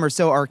some of them are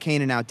so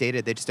arcane and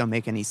outdated, they just don't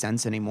make any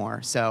sense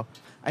anymore. So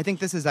I think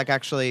this is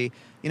actually,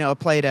 a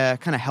play to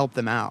kind of help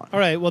them out. All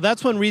right. Well,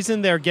 that's one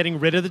reason they're getting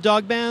rid of the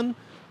dog ban.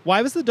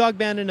 Why was the dog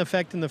ban in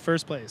effect in the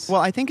first place?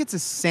 Well, I think it's a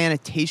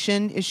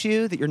sanitation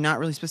issue that you're not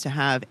really supposed to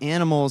have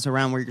animals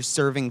around where you're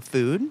serving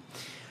food.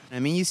 I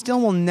mean, you still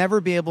will never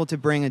be able to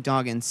bring a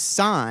dog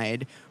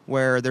inside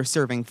where they're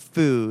serving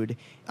food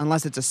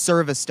unless it's a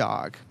service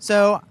dog.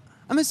 So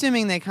I'm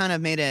assuming they kind of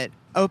made it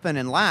open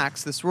and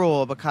lax, this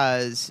rule,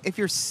 because if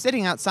you're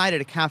sitting outside at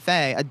a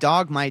cafe, a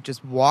dog might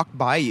just walk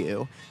by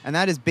you, and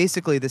that is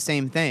basically the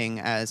same thing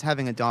as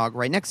having a dog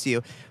right next to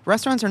you.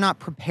 Restaurants are not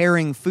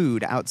preparing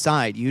food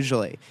outside,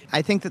 usually.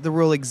 I think that the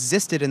rule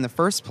existed in the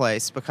first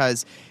place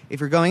because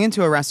if you're going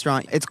into a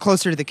restaurant, it's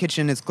closer to the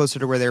kitchen, it's closer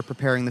to where they're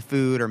preparing the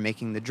food or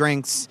making the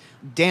drinks.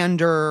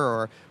 Dander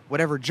or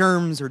whatever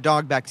germs or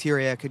dog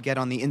bacteria could get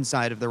on the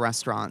inside of the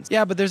restaurant.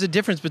 Yeah, but there's a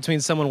difference between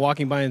someone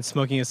walking by and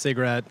smoking a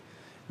cigarette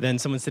than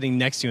someone sitting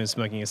next to you and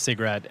smoking a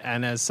cigarette.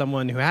 And as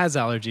someone who has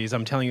allergies,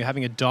 I'm telling you,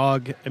 having a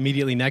dog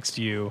immediately next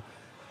to you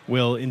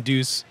will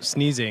induce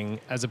sneezing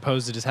as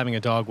opposed to just having a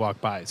dog walk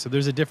by. So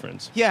there's a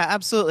difference. Yeah,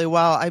 absolutely.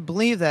 Well, I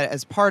believe that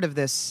as part of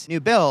this new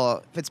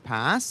bill, if it's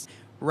passed,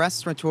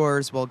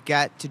 restaurateurs will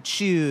get to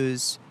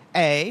choose,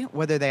 A,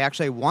 whether they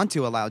actually want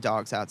to allow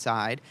dogs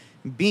outside,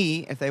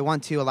 B, if they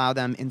want to allow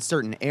them in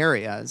certain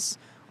areas,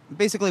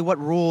 basically what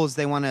rules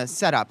they want to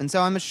set up. And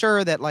so I'm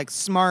sure that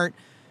smart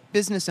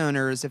business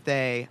owners, if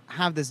they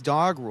have this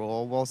dog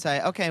rule, will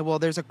say, okay, well,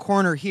 there's a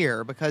corner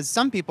here, because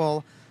some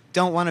people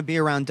don't want to be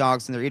around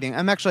dogs when they're eating.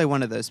 I'm actually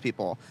one of those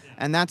people.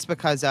 And that's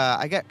because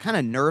I get kind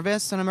of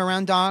nervous when I'm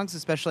around dogs,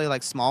 especially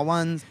small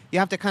ones. You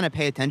have to kind of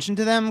pay attention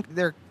to them.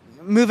 They're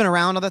moving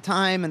around all the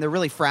time and they're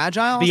really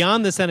fragile.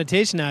 Beyond the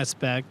sanitation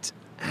aspect,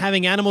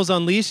 having animals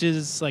on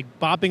leashes,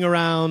 bopping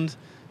around,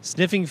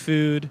 sniffing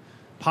food,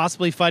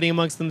 possibly fighting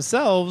amongst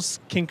themselves,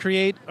 can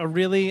create a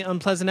really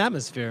unpleasant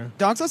atmosphere.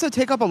 Dogs also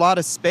take up a lot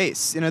of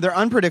space. They're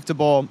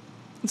unpredictable.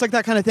 It's like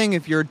that kind of thing.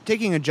 If you're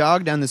taking a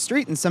jog down the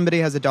street and somebody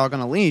has a dog on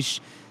a leash,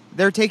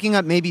 they're taking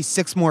up maybe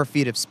 6 more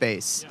feet of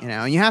space.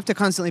 And you have to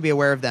constantly be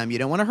aware of them. You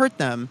don't want to hurt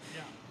them.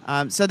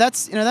 So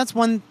that's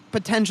one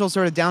potential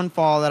sort of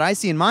downfall that I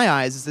see in my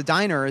eyes as a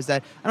diner, is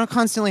that I don't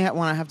constantly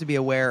want to have to be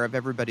aware of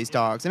everybody's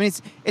dogs. I mean,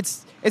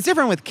 it's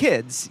different with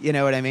kids, you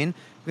know what I mean?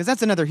 Because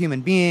that's another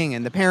human being,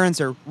 and the parents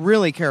are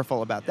really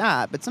careful about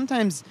that. But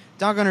sometimes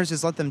dog owners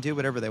just let them do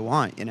whatever they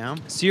want,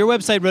 So your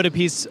website wrote a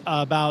piece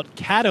about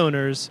cat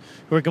owners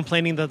who are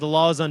complaining that the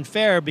law is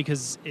unfair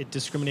because it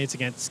discriminates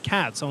against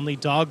cats. Only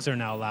dogs are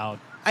now allowed.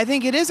 I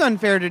think it is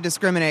unfair to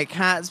discriminate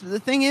cats, but the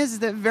thing is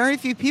that very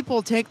few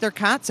people take their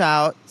cats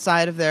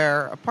outside of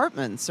their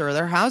apartments or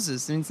their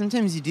houses. I mean,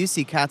 sometimes you do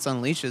see cats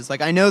on leashes. Like,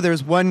 I know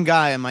there's one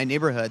guy in my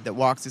neighborhood that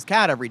walks his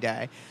cat every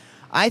day.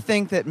 I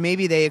think that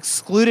maybe they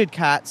excluded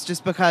cats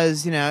just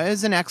because, it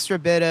was an extra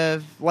bit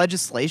of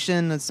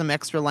legislation and some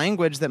extra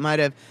language that might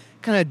have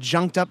kind of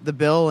junked up the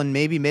bill and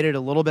maybe made it a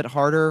little bit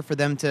harder for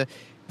them to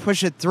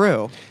push it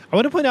through. I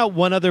want to point out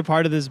one other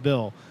part of this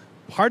bill.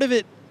 Part of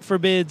it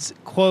forbids,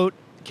 quote,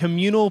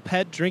 communal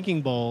pet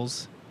drinking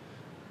bowls,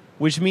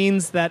 which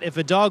means that if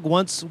a dog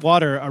wants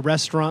water, a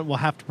restaurant will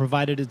have to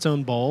provide it its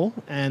own bowl.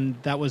 And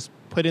that was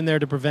put in there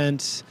to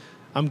prevent,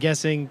 I'm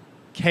guessing,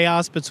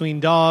 chaos between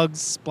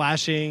dogs,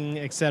 splashing,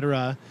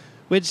 etc.,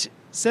 which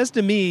says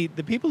to me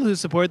the people who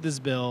support this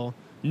bill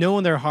know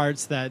in their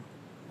hearts that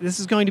this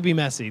is going to be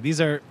messy.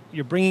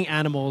 You're bringing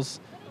animals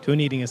to an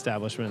eating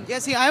establishment. Yeah,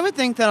 see, I would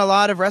think that a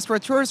lot of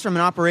restaurateurs, from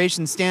an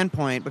operations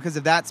standpoint, because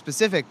of that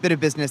specific bit of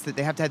business that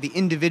they have to have the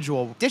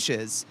individual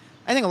dishes,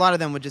 I think a lot of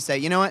them would just say,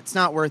 you know what, it's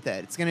not worth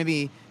it. It's going to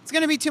be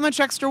too much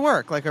extra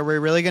work. Like, are we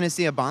really going to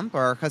see a bump?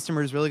 Are our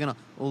customers really going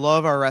to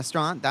love our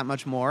restaurant that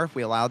much more if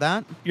we allow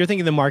that? You're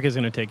thinking the market is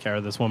going to take care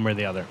of this one way or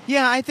the other?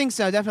 Yeah, I think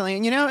so, definitely.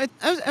 And,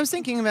 I was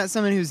thinking about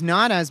someone who's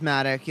not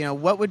asthmatic.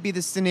 What would be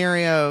the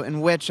scenario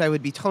in which I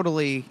would be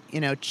totally,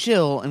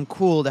 chill and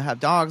cool to have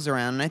dogs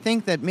around? And I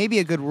think that maybe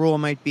a good rule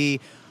might be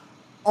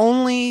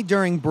only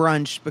during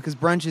brunch, because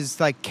brunch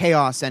is like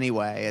chaos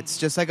anyway. It's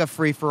just like a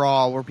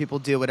free-for-all where people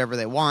do whatever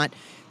they want.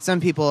 Some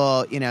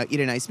people, eat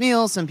a nice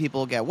meal. Some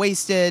people get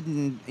wasted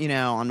and,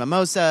 on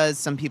mimosas.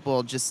 Some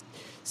people just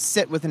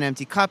sit with an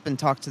empty cup and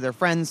talk to their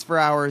friends for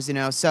hours,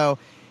 So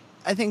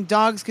I think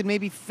dogs could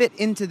maybe fit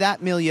into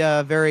that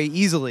milieu very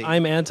easily.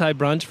 I'm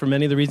anti-brunch for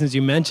many of the reasons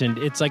you mentioned.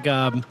 It's like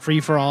a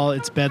free-for-all.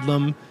 It's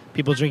bedlam.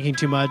 People drinking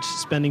too much,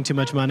 spending too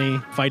much money,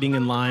 fighting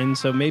in line.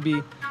 So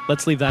maybe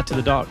let's leave that to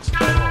the dogs.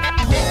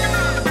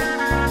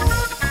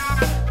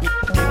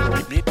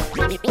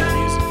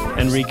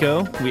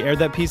 Enrico, we aired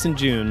that piece in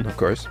June. Of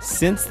course.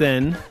 Since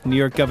then, New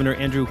York Governor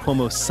Andrew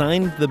Cuomo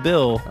signed the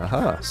bill.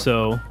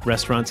 So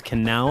restaurants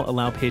can now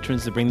allow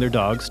patrons to bring their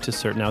dogs to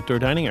certain outdoor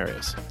dining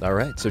areas. All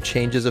right. So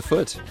change is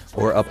afoot,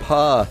 or a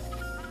paw,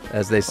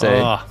 as they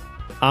say. Oh,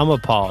 I'm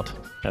appalled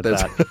at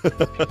that.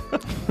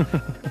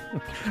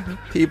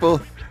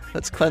 People,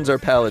 let's cleanse our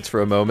palates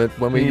for a moment.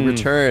 When we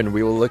return,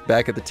 we will look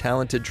back at the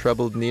talented,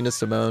 troubled Nina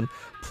Simone.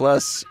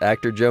 Plus,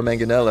 actor Joe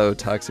Manganiello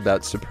talks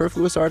about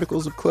superfluous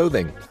articles of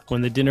clothing.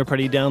 When the Dinner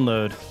Party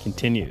Download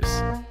continues.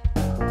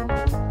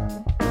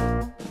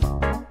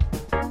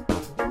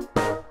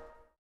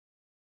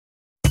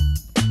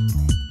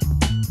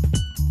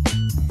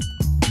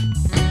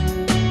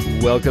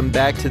 Welcome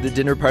back to the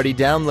Dinner Party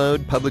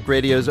Download, Public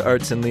Radio's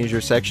Arts and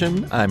Leisure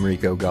section. I'm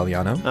Rico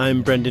Galliano.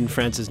 I'm Brendan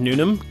Francis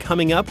Newnham.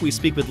 Coming up, we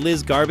speak with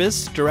Liz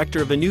Garbus,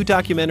 director of a new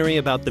documentary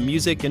about the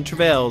music and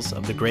travails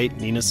of the great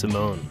Nina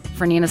Simone.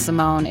 For Nina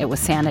Simone, it was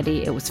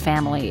sanity, it was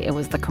family, it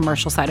was the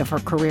commercial side of her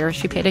career.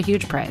 She paid a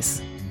huge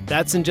price.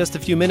 That's in just a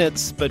few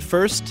minutes, but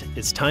first,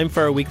 it's time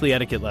for our weekly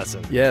etiquette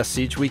lesson. Yes,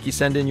 each week you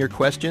send in your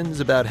questions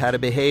about how to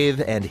behave,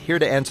 and here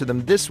to answer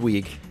them this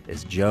week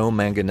is Joe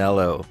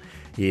Manganiello.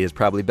 He is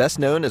probably best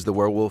known as the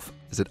werewolf.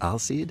 Is it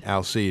Alcide?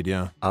 Alcide,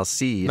 yeah.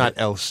 Alcide. Not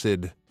El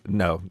Cid.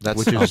 No,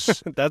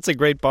 that's that's a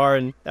great bar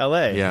in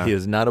L.A. Yeah. He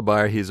is not a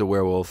bar. He's a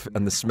werewolf.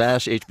 On the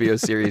smash HBO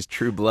series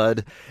True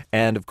Blood.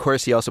 And, of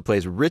course, he also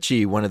plays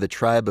Richie, one of the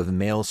tribe of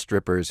male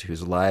strippers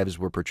whose lives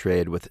were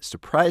portrayed with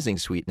surprising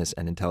sweetness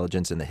and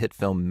intelligence in the hit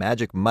film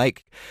Magic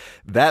Mike.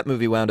 That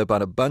movie wound up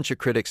on a bunch of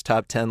critics'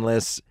 top 10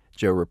 lists.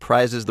 Joe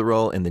reprises the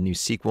role in the new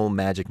sequel,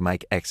 Magic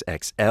Mike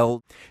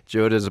XXL.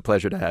 Joe, it is a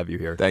pleasure to have you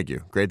here. Thank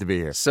you. Great to be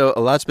here. So a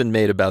lot's been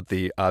made about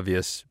the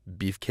obvious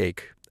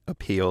beefcake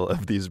appeal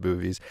of these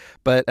movies.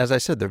 But as I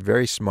said, they're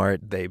very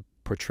smart. They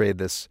portray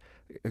this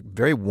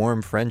very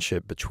warm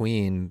friendship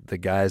between the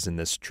guys in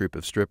this troupe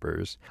of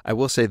strippers. I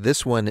will say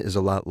this one is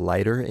a lot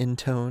lighter in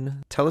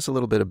tone. Tell us a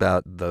little bit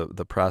about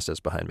the process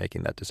behind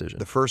making that decision.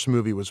 The first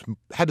movie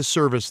had to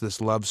service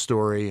this love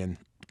story and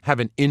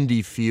have an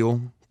indie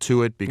feel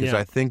to it, because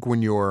I think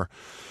when you're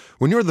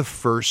the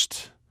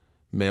first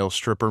male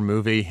stripper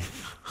movie,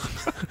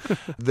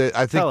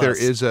 I think there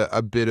is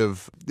a bit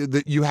of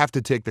you have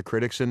to take the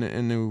critics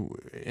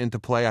into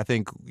play. I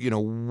think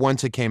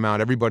once it came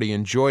out, everybody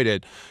enjoyed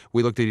it.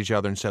 We looked at each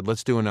other and said,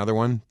 let's do another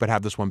one, but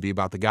have this one be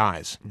about the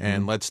guys,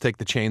 and let's take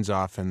the chains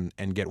off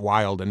and get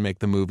wild and make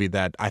the movie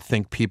that I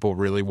think people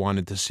really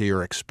wanted to see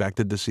or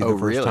expected to see the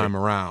first time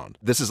around.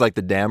 This is like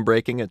the dam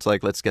breaking. It's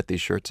like, let's get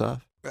these shirts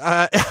off.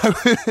 I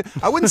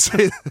wouldn't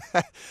say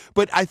that,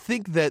 but I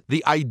think that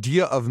the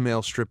idea of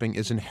male stripping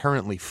is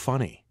inherently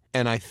funny.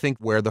 And I think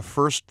where the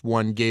first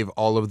one gave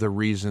all of the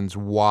reasons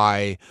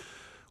why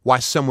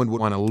someone would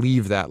want to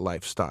leave that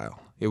lifestyle.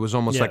 It was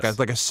almost like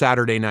a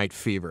Saturday Night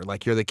Fever.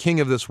 Like, you're the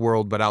king of this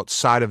world, but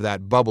outside of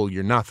that bubble,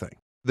 you're nothing.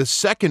 The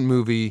second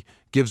movie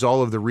gives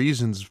all of the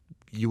reasons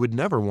you would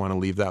never want to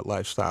leave that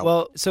lifestyle.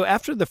 Well, so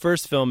after the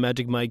first film,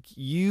 Magic Mike,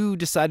 you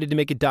decided to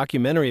make a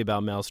documentary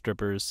about male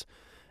strippers.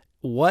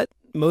 What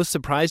most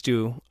surprised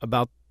you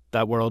about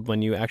that world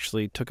when you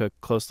actually took a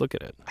close look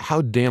at it?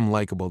 How damn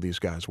likable these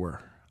guys were.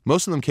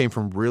 Most of them came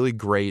from really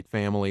great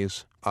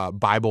families.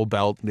 Bible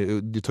Belt,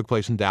 it took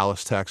place in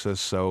Dallas,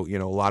 Texas. So, a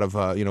lot of,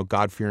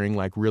 God-fearing,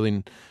 like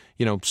really,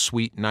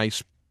 sweet,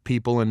 nice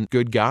people and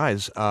good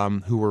guys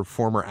who were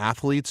former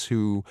athletes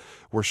who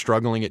were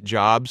struggling at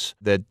jobs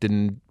that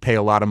didn't pay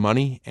a lot of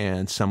money.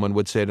 And someone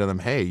would say to them,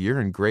 hey, you're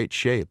in great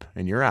shape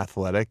and you're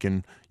athletic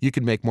and you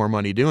could make more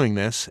money doing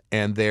this.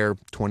 And they're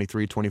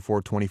 23,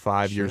 24,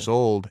 25 years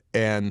old.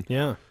 And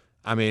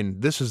I mean,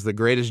 this is the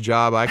greatest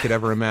job I could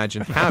ever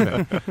imagine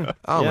having.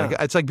 Oh, my God.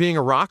 It's like being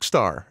a rock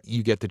star.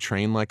 You get to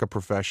train like a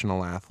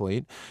professional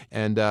athlete.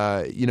 And,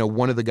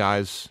 one of the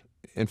guys,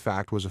 in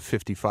fact, was a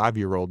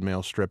 55-year-old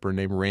male stripper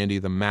named Randy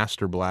the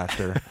Master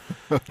Blaster,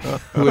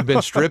 who had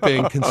been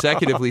stripping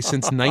consecutively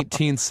since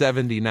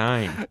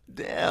 1979.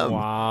 Damn.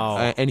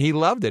 Wow. And he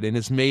loved it and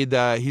has made,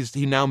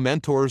 he now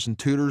mentors and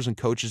tutors and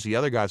coaches the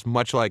other guys,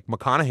 much like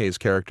McConaughey's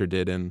character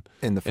did in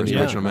the first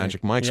original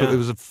Magic Mike. So it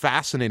was a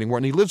fascinating world.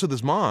 And he lives with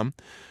his mom,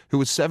 who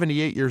was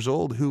 78 years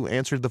old, who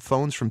answered the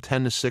phones from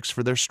 10 to 6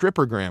 for their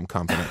strippergram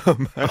company,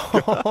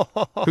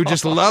 who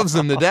just loves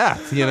them to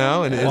death,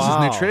 and is his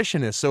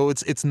nutritionist. So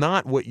it's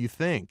not what you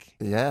think.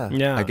 Yeah.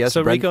 I guess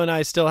so. Rico and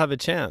I still have a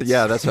chance.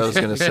 Yeah, that's what I was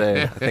going to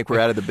say. I think we're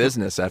out of the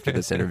business after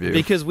this interview.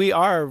 Because we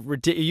are,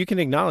 you can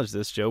acknowledge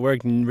this, Joe. We're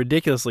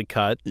ridiculously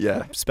cut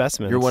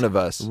specimens. You're one of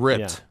us. Ripped.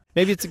 Yeah.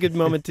 Maybe it's a good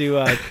moment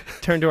to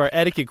turn to our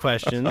etiquette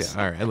questions.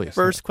 All right, at least.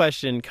 First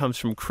question comes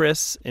from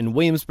Chris in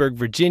Williamsburg,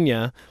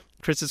 Virginia.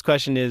 Chris's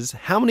question is,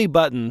 how many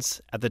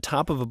buttons at the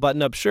top of a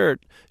button-up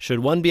shirt should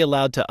one be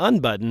allowed to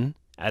unbutton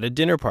at a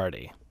dinner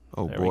party?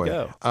 Oh, there boy. We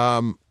go.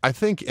 I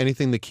think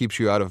anything that keeps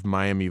you out of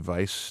Miami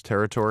Vice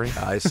territory.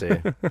 I see.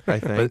 I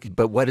think.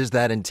 But what does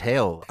that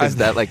entail? Is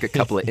that like a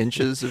couple of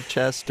inches of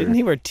chest? Didn't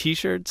he wear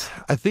T-shirts?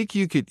 I think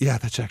you could. Yeah,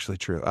 that's actually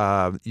true.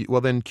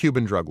 Well, then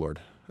Cuban drug lord.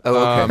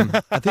 Oh,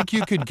 okay. I think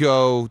you could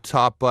go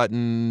top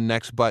button,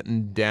 next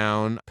button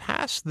down.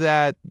 Past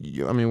that,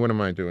 what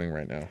am I doing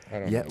right now? I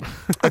don't know.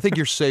 I think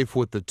you're safe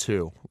with the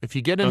 2. If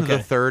you get into the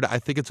 3rd, I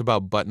think it's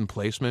about button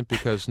placement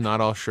because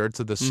not all shirts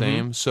are the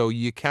same. So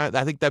you can't.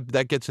 I think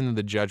that gets into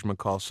the judgment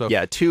call. So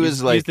 2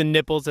 is like use the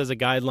nipples as a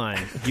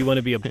guideline. If you want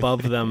to be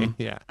above them.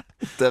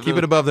 Keep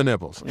it above the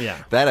nipples.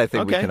 Yeah. That I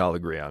think we can all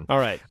agree on. All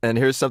right. And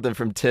here's something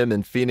from Tim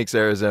in Phoenix,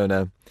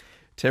 Arizona.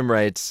 Tim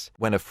writes,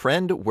 when a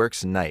friend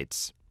works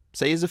nights,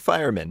 say he's a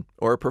fireman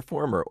or a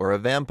performer or a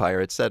vampire,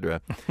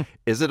 etc.,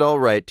 is it all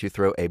right to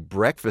throw a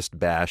breakfast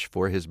bash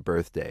for his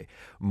birthday?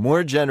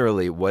 More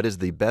generally, what is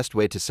the best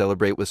way to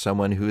celebrate with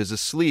someone who is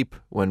asleep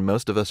when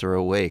most of us are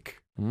awake?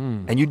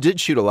 And you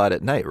did shoot a lot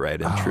at night, right,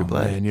 in True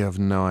Blood? Man, you have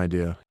no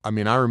idea. I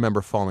mean, I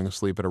remember falling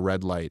asleep at a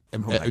red light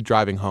and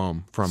driving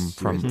home from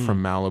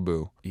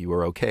Malibu. You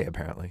were okay,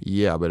 apparently.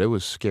 Yeah, but it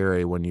was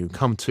scary when you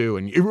come to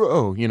and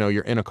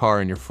you're in a car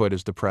and your foot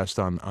is depressed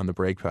on the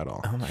brake pedal.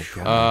 Oh my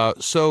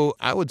God. So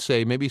I would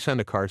say maybe send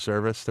a car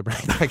service to bring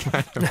that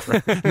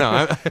guy.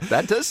 No,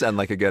 that does sound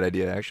like a good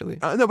idea, actually.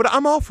 No, but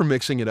I'm all for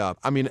mixing it up.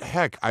 I mean,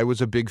 heck, I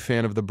was a big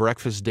fan of the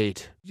breakfast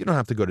date. You don't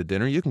have to go to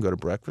dinner. You can go to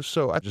breakfast.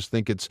 So I just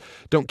think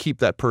don't keep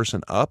that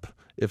person up.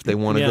 If they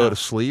want to go to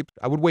sleep,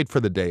 I would wait for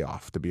the day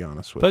off, to be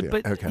honest with you.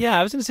 But I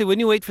was going to say,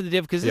 wouldn't you wait for the day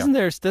off? Because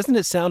doesn't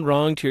it sound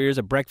wrong to your ears,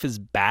 a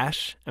breakfast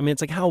bash? I mean,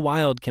 it's like, how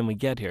wild can we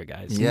get here,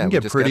 guys? Yeah, you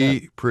can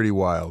get pretty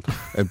wild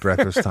at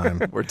breakfast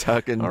time. We're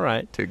talking all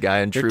right. to a guy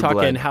in True You're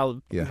Blood.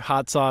 talking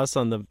hot sauce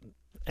on the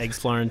eggs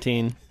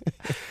Florentine.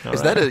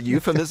 Is that a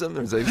euphemism?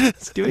 Do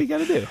what you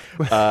got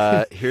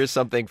to do. Here's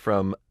something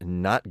from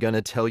Not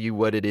Gonna Tell You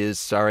What It Is,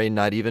 Sorry,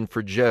 Not Even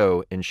for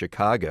Joe in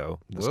Chicago.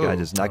 This guy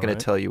is not going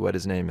to tell you what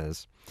his name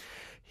is.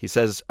 He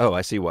says,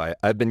 I see why.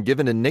 I've been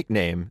given a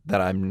nickname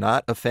that I'm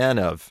not a fan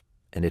of,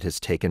 and it has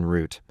taken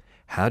root.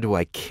 How do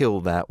I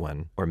kill that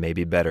one? Or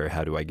maybe better,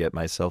 how do I get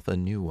myself a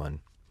new one?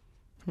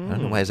 I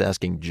don't know why he's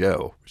asking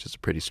Joe, which is a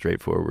pretty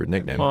straightforward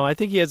nickname. Well, I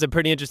think he has a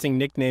pretty interesting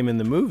nickname in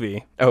the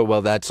movie. Oh,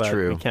 well, that's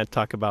true. We can't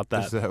talk about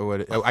that. Is that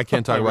what I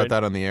can't talk about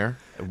that on the air?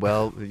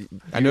 Well,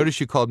 I noticed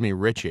you called me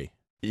Richie.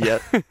 Yeah.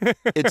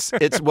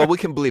 It's well, we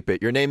can bleep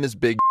it. Your name is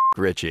Big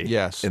Richie.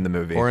 Yes. In the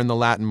movie. Or in the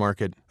Latin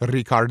market,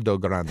 Ricardo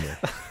Grande.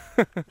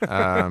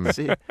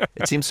 See,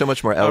 it seems so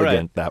much more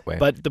elegant that way.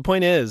 But the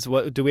point is,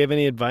 do we have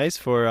any advice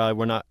for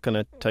we're not going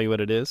to tell you what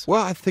it is?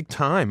 Well, I think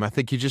time. I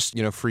think you just,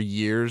 for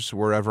years,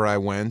 wherever I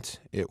went,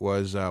 it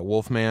was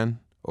Wolfman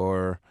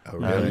or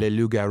Le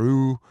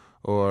Loup-Garou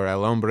or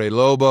El Hombre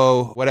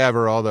Lobo,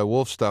 whatever all the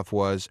wolf stuff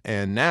was.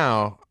 And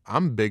now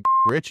I'm Big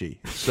Richie.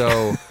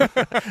 So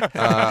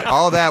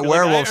all that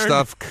werewolf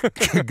stuff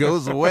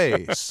goes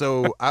away.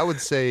 So I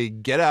would say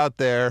get out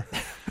there.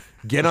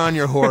 Get on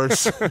your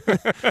horse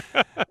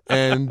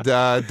and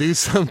do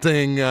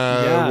something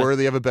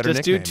worthy of a better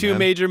nickname. Just do two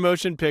major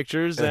motion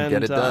pictures and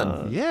get it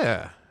done.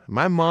 Yeah.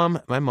 My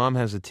mom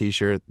has a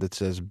T-shirt that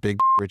says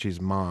Big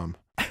Richie's mom.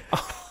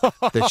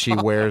 that she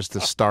wears to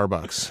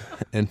Starbucks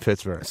in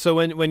Pittsburgh. So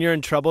when you're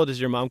in trouble, does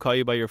your mom call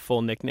you by your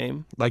full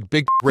nickname? Like,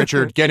 Big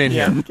Richard, get in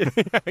here.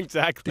 Yeah,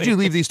 exactly. Did you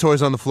leave these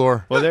toys on the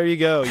floor? Well, there you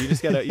go. You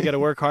just gotta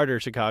work harder,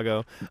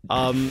 Chicago.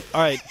 All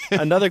right,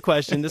 another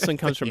question. This one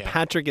comes from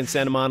Patrick in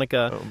Santa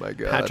Monica. Oh my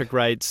God. Patrick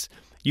writes,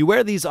 "You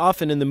wear these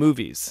often in the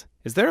movies.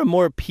 Is there a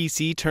more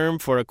PC term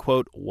for a,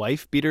 quote,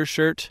 wife-beater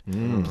shirt?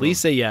 Please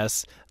say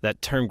yes. That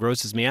term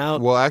grosses me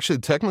out." Well, actually,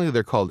 technically,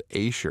 they're called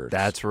A-shirts.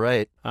 That's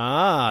right.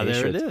 Ah,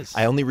 there it A-shirts. is.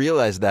 I only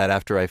realized that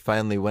after I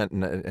finally went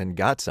and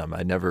got some.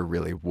 I never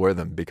really wore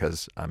them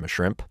because I'm a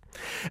shrimp.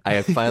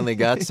 I finally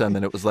got some,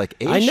 and it was like,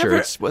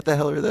 A-shirts? What the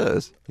hell are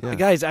those? Yeah.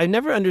 Guys, I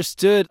never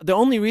understood. The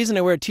only reason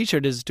I wear a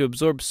T-shirt is to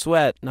absorb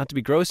sweat, not to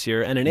be gross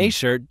here, and an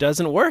A-shirt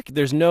doesn't work.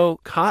 There's no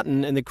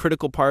cotton in the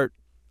critical part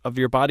of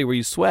your body where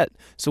you sweat.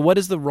 So what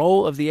is the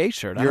role of the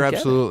A-shirt? You're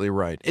absolutely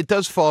right. It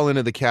does fall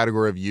into the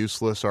category of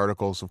useless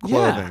articles of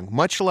clothing.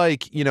 Much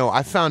like,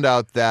 I found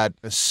out that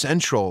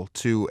essential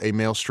to a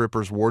male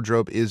stripper's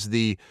wardrobe is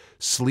the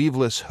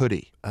sleeveless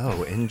hoodie.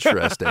 Oh,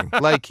 interesting.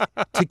 Like,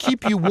 to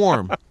keep you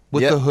warm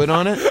with the hood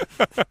on it,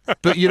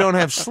 but you don't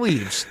have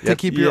sleeves to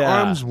keep your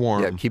arms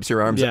warm. Yeah, it keeps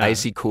your arms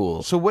icy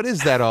cool. So what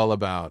is that all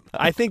about?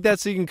 I think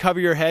that's so you can cover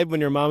your head when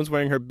your mom's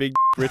wearing her big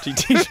Richie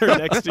T-shirt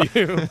next to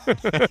you.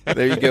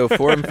 There you go.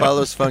 Form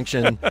follows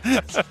function.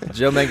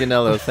 Joe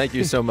Manganiello, thank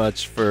you so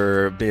much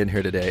for being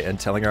here today and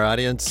telling our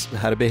audience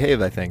how to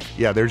behave, I think.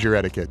 Yeah, there's your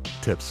etiquette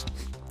tips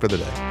for the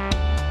day.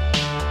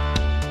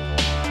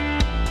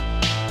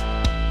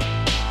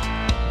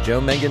 Joe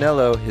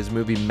Manganiello, his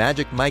movie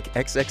Magic Mike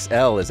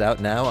XXL is out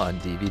now on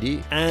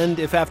DVD. And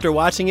if after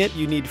watching it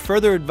you need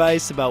further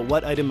advice about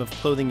what item of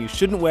clothing you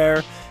shouldn't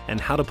wear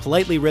and how to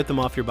politely rip them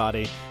off your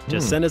body,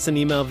 just send us an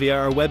email via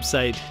our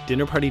website,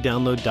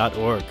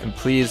 dinnerpartydownload.org. And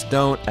please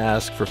don't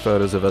ask for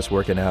photos of us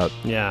working out.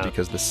 Yeah.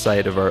 Because the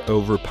sight of our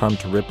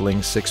overpumped,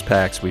 rippling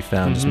six-packs we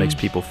found just makes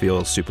people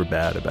feel super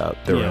bad about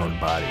their own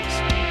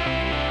bodies.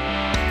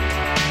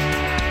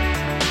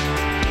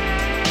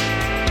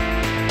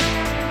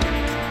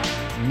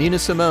 Nina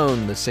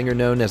Simone, the singer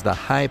known as the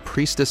High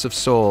Priestess of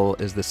Soul,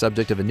 is the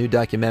subject of a new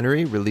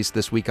documentary released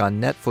this week on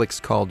Netflix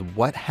called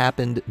What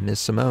Happened, Miss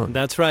Simone.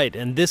 That's right.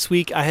 And this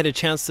week I had a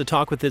chance to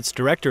talk with its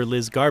director,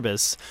 Liz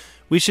Garbus.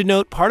 We should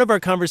note part of our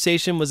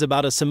conversation was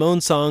about a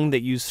Simone song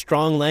that used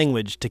strong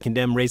language to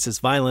condemn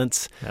racist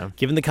violence. Yeah.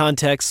 Given the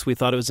context, we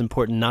thought it was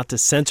important not to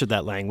censor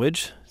that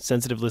language.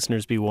 Sensitive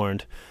listeners be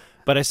warned.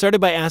 But I started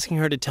by asking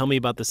her to tell me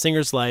about the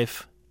singer's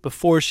life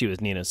before she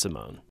was Nina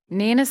Simone.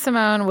 Nina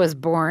Simone was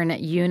born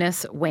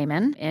Eunice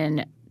Wayman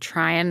in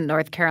Tryon,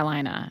 North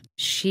Carolina.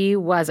 She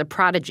was a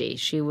prodigy.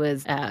 She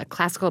was a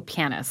classical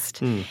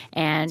pianist,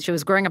 and she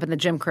was growing up in the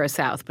Jim Crow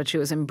South, but she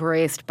was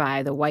embraced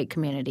by the white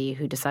community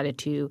who decided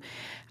to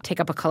take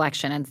up a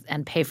collection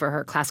and pay for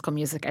her classical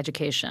music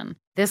education.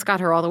 This got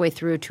her all the way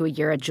through to a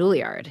year at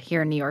Juilliard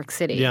here in New York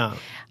City. Yeah.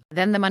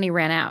 Then the money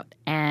ran out,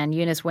 and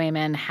Eunice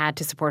Wayman had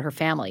to support her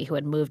family, who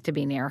had moved to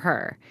be near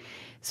her.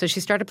 So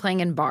she started playing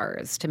in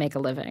bars to make a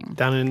living.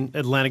 Down in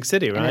Atlantic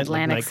City, right? In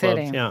Atlantic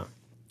City. Yeah.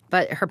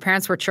 But her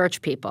parents were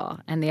church people,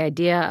 and the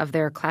idea of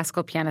their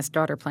classical pianist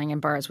daughter playing in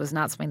bars was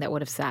not something that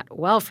would have sat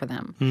well for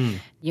them.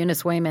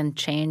 Eunice Wayman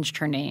changed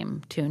her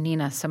name to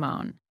Nina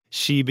Simone.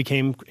 She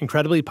became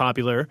incredibly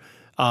popular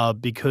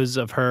because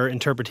of her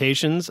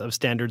interpretations of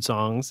standard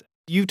songs.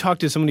 You've talked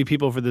to so many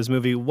people for this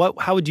movie.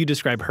 How would you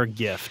describe her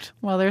gift?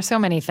 Well, there's so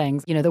many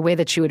things. The way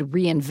that she would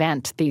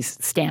reinvent these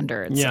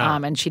standards. Yeah.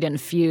 And she didn't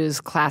fuse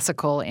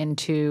classical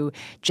into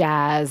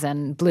jazz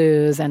and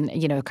blues and,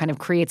 kind of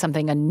create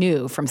something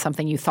anew from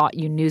something you thought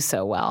you knew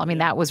so well. I mean,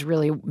 that was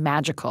really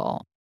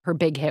magical. Her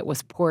big hit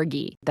was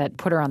Porgy that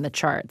put her on the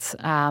charts.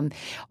 And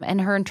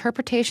her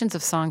interpretations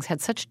of songs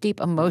had such deep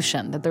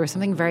emotion that there was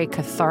something very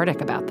cathartic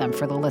about them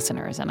for the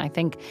listeners. And I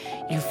think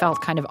you felt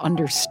kind of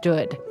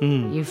understood.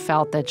 You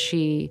felt that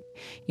she,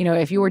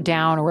 if you were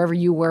down or wherever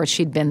you were,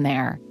 she'd been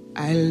there.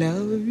 I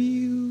love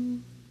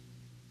you,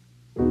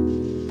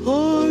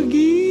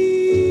 Porgy,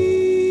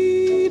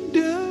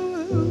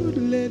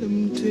 don't let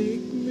him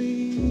take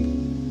me.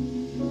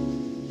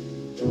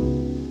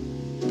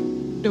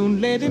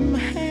 Don't let him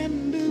handle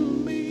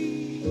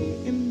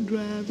and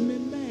drive me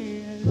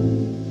mad.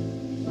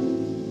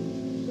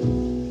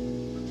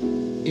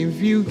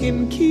 If you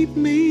can keep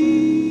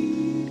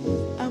me,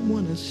 I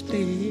wanna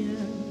stay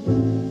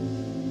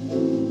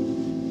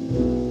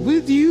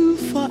with you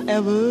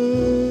forever,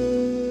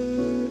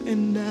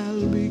 and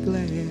I'll be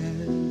glad.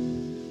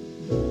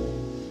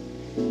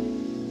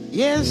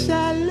 Yes,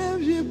 I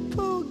love you,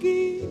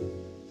 Porgy.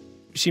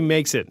 She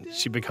makes it.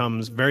 She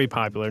becomes very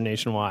popular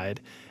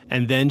nationwide.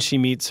 And then she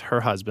meets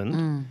her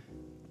husband,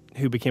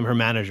 who became her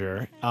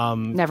manager.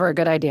 Never a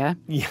good idea.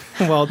 Yeah,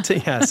 well,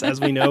 yes, as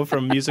we know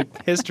from music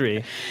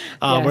history.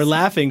 Yes. We're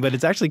laughing, but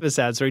it's actually a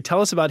sad story. Tell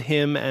us about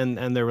him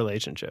and their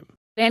relationship.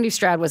 Andy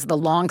Stroud was the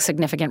long,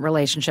 significant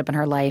relationship in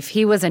her life.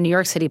 He was a New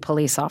York City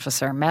police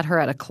officer, met her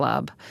at a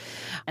club,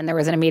 and there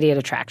was an immediate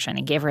attraction.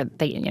 He gave her,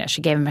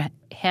 she gave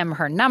him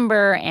her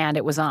number, and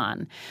it was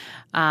on.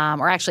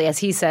 Or actually, as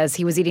he says,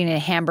 he was eating a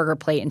hamburger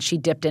plate, and she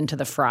dipped into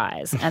the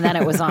fries, and then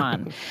it was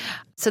on.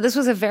 So this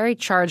was a very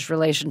charged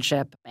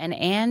relationship. And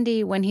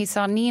Andy, when he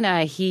saw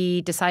Nina,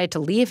 he decided to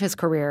leave his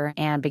career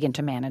and begin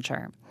to manage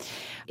her.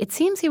 It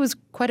seems he was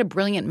quite a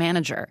brilliant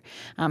manager.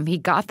 He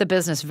got the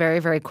business very,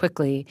 very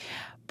quickly.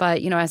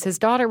 But, as his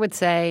daughter would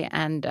say,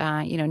 and,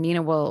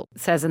 Nina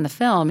says in the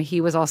film, he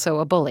was also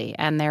a bully.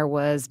 And there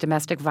was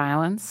domestic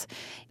violence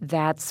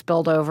that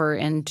spilled over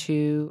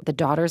into the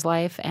daughter's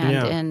life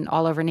and in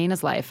all over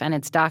Nina's life. And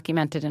it's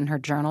documented in her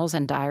journals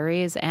and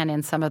diaries and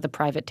in some of the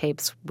private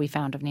tapes we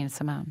found of Nina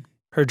Simone.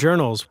 Her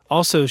journals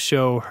also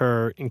show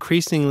her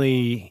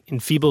increasingly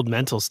enfeebled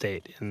mental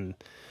state in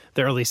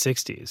the early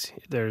 60s.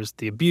 There's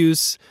the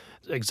abuse,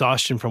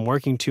 exhaustion from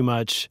working too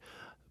much,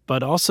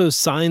 but also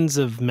signs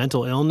of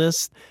mental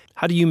illness.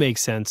 How do you make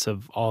sense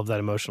of all of that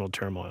emotional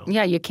turmoil?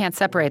 Yeah, you can't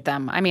separate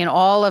them. I mean,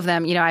 all of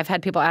them, I've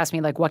had people ask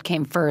me, like, what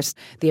came first,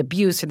 the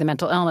abuse or the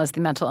mental illness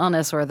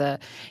or the,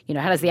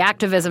 how does the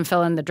activism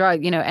fill in the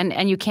drug,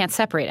 and you can't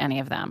separate any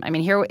of them. I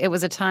mean, here it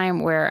was a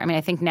time where,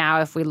 I think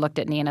now if we looked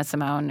at Nina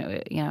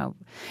Simone,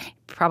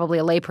 probably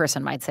a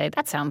layperson might say,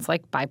 that sounds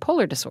like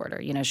bipolar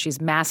disorder. She's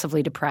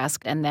massively depressed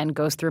and then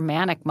goes through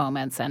manic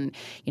moments and,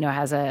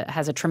 has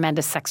a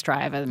tremendous sex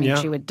drive.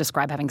 She would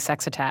describe having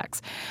sex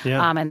attacks.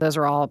 And those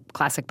are all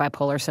classic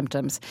bipolar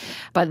symptoms.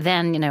 But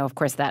then, of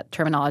course, that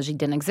terminology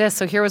didn't exist.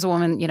 So here was a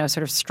woman,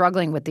 sort of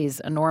struggling with these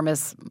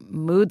enormous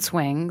mood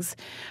swings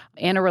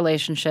in a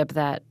relationship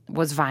that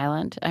was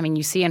violent.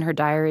 You see in her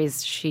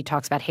diaries, she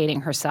talks about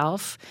hating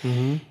herself.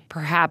 Mm-hmm.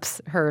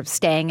 Perhaps her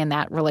staying in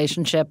that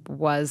relationship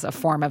was a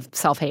form of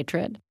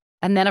self-hatred.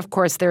 And then, of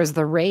course, there's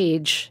the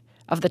rage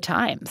of the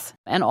times.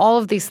 And all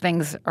of these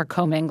things are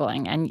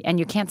commingling, and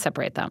you can't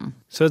separate them.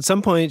 So at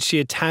some point, she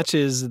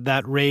attaches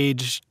that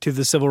rage to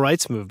the civil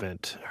rights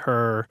movement.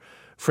 Her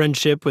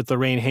friendship with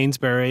Lorraine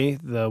Hainsbury,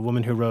 the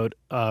woman who wrote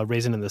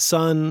Raisin in the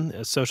Sun,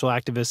 a social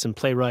activist and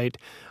playwright,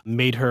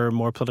 made her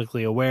more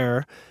politically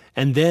aware.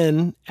 And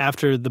then,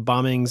 after the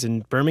bombings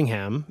in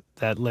Birmingham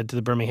that led to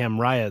the Birmingham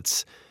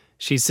riots,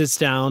 she sits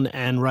down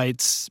and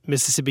writes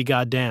Mississippi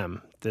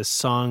Goddamn, this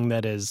song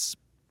that is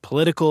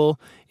political,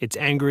 it's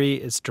angry,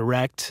 it's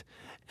direct,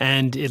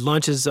 and it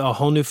launches a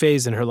whole new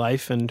phase in her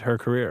life and her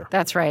career.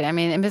 That's right.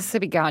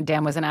 Mississippi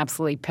Goddamn was an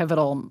absolutely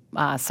pivotal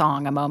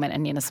song, a moment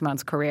in Nina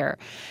Simone's career.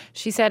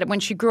 She said when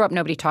she grew up,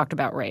 nobody talked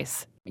about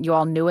race. You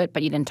all knew it,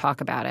 but you didn't talk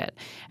about it.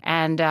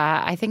 And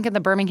I think in the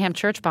Birmingham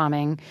church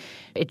bombing,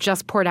 it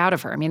just poured out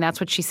of her. That's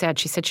what she said.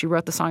 She said she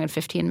wrote the song in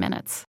 15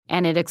 minutes.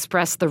 And it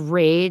expressed the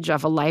rage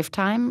of a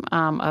lifetime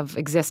of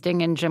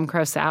existing in Jim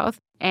Crow South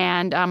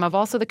and of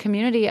also the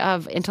community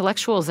of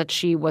intellectuals that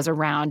she was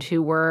around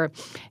who were,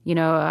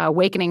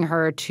 awakening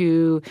her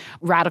to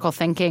radical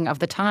thinking of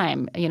the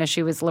time.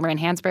 She was Lorraine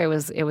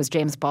Hansberry, it was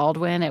James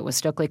Baldwin, it was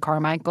Stokely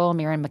Carmichael,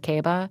 Miriam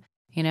Makeba.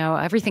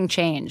 Everything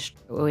changed.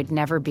 It would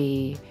never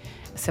be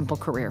a simple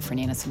career for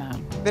Nina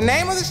Simone. The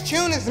name of this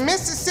tune is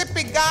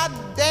Mississippi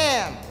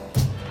Goddamn.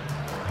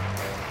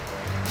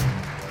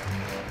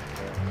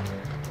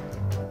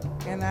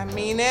 And I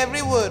mean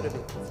every word of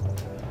it.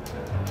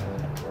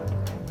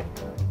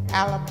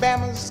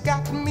 Alabama's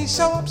got me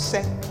so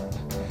upset.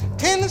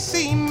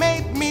 Tennessee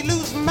made me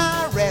lose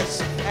my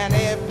rest. And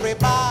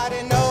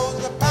everybody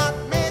knows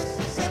about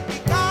Mississippi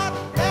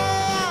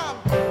Goddamn.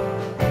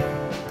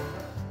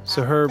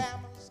 So her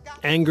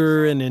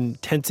anger and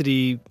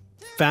intensity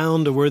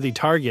found a worthy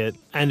target,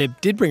 and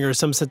it did bring her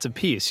some sense of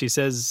peace. She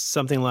says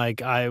something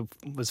like, I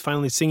was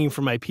finally singing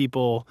for my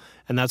people,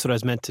 and that's what I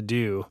was meant to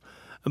do.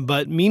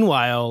 But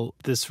meanwhile,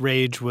 this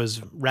rage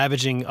was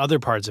ravaging other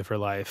parts of her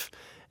life,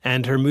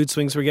 and her mood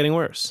swings were getting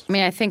worse.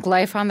 I think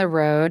life on the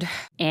road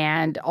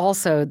and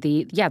also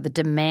the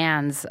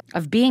demands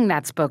of being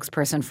that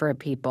spokesperson for a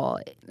people.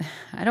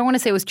 I don't want to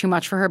say it was too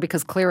much for her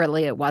because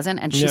clearly it wasn't,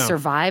 and she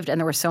survived, and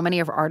there were so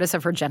many of artists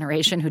of her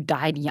generation who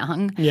died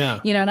young. Yeah.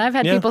 And I've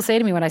had people say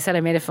to me when I said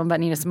I made a film about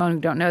Nina Simone who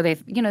don't know, they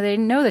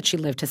didn't know that she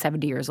lived to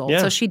 70 years old.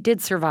 Yeah. So she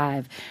did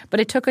survive, but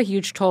it took a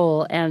huge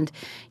toll. And,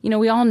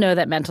 we all know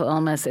that mental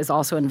illness is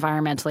also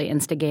environmentally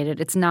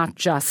instigated. It's not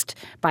just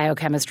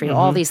biochemistry. Mm-hmm.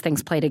 All these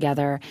things play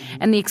together.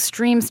 And the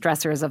extreme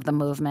stressors of the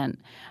movement,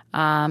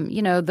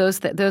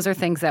 those are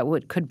things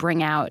that could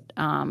bring out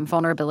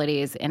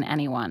vulnerabilities in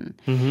anyone.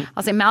 Mm-hmm.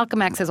 I'll say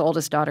Malcolm X's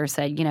oldest daughter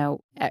said,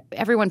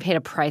 everyone paid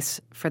a price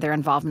for their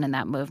involvement in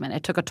that movement.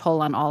 It took a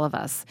toll on all of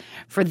us.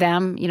 For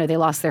them, they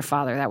lost their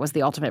father. That was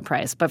the ultimate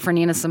price. But for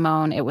Nina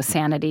Simone, it was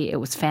sanity, it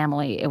was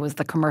family, it was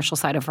the commercial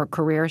side of her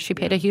career. She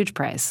paid a huge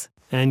price.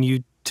 And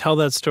you tell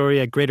that story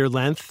at greater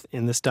length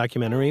in this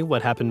documentary,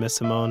 What Happened, Miss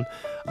Simone.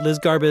 Liz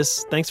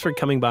Garbus, thanks for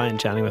coming by and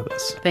chatting with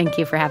us. Thank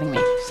you for having me.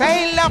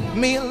 Say love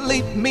me,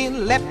 leave me,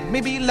 let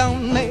me be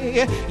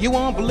lonely. You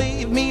won't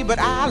believe me, but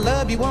I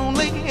love you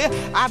only.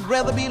 I'd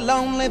rather be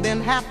lonely than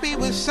happy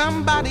with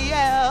somebody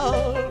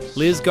else.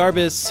 Liz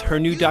Garbus, her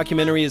new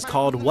documentary is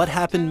called What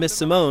Happened, Miss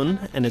Simone,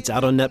 and it's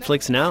out on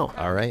Netflix now.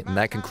 All right, and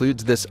that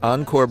concludes this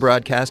Encore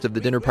broadcast of the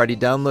Dinner Party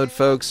Download,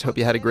 folks. Hope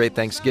you had a great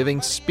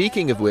Thanksgiving.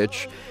 Speaking of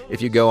which,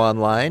 if you go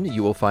online,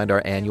 you will find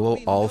our annual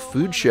All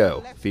Food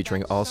Show,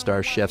 featuring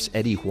all-star chefs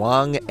Eddie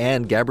Huang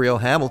and Gabrielle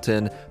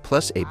Hamilton,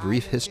 plus a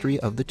brief history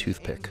of the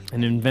toothpick.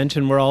 An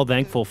invention we're all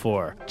thankful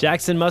for.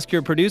 Jackson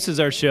Musker produces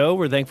our show.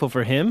 We're thankful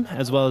for him,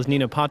 as well as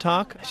Nina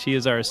Potok. She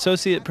is our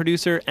associate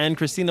producer, and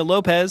Christina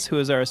Lopez, who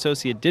is our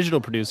associate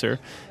digital producer.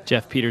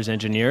 Jeff Peters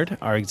engineered.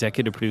 Our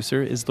executive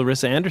producer is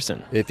Larissa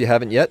Anderson. If you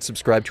haven't yet,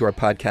 subscribe to our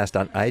podcast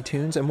on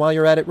iTunes, and while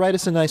you're at it, write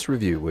us a nice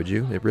review, would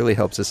you? It really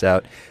helps us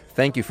out.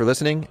 Thank you for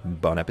listening.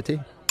 Bon appetit.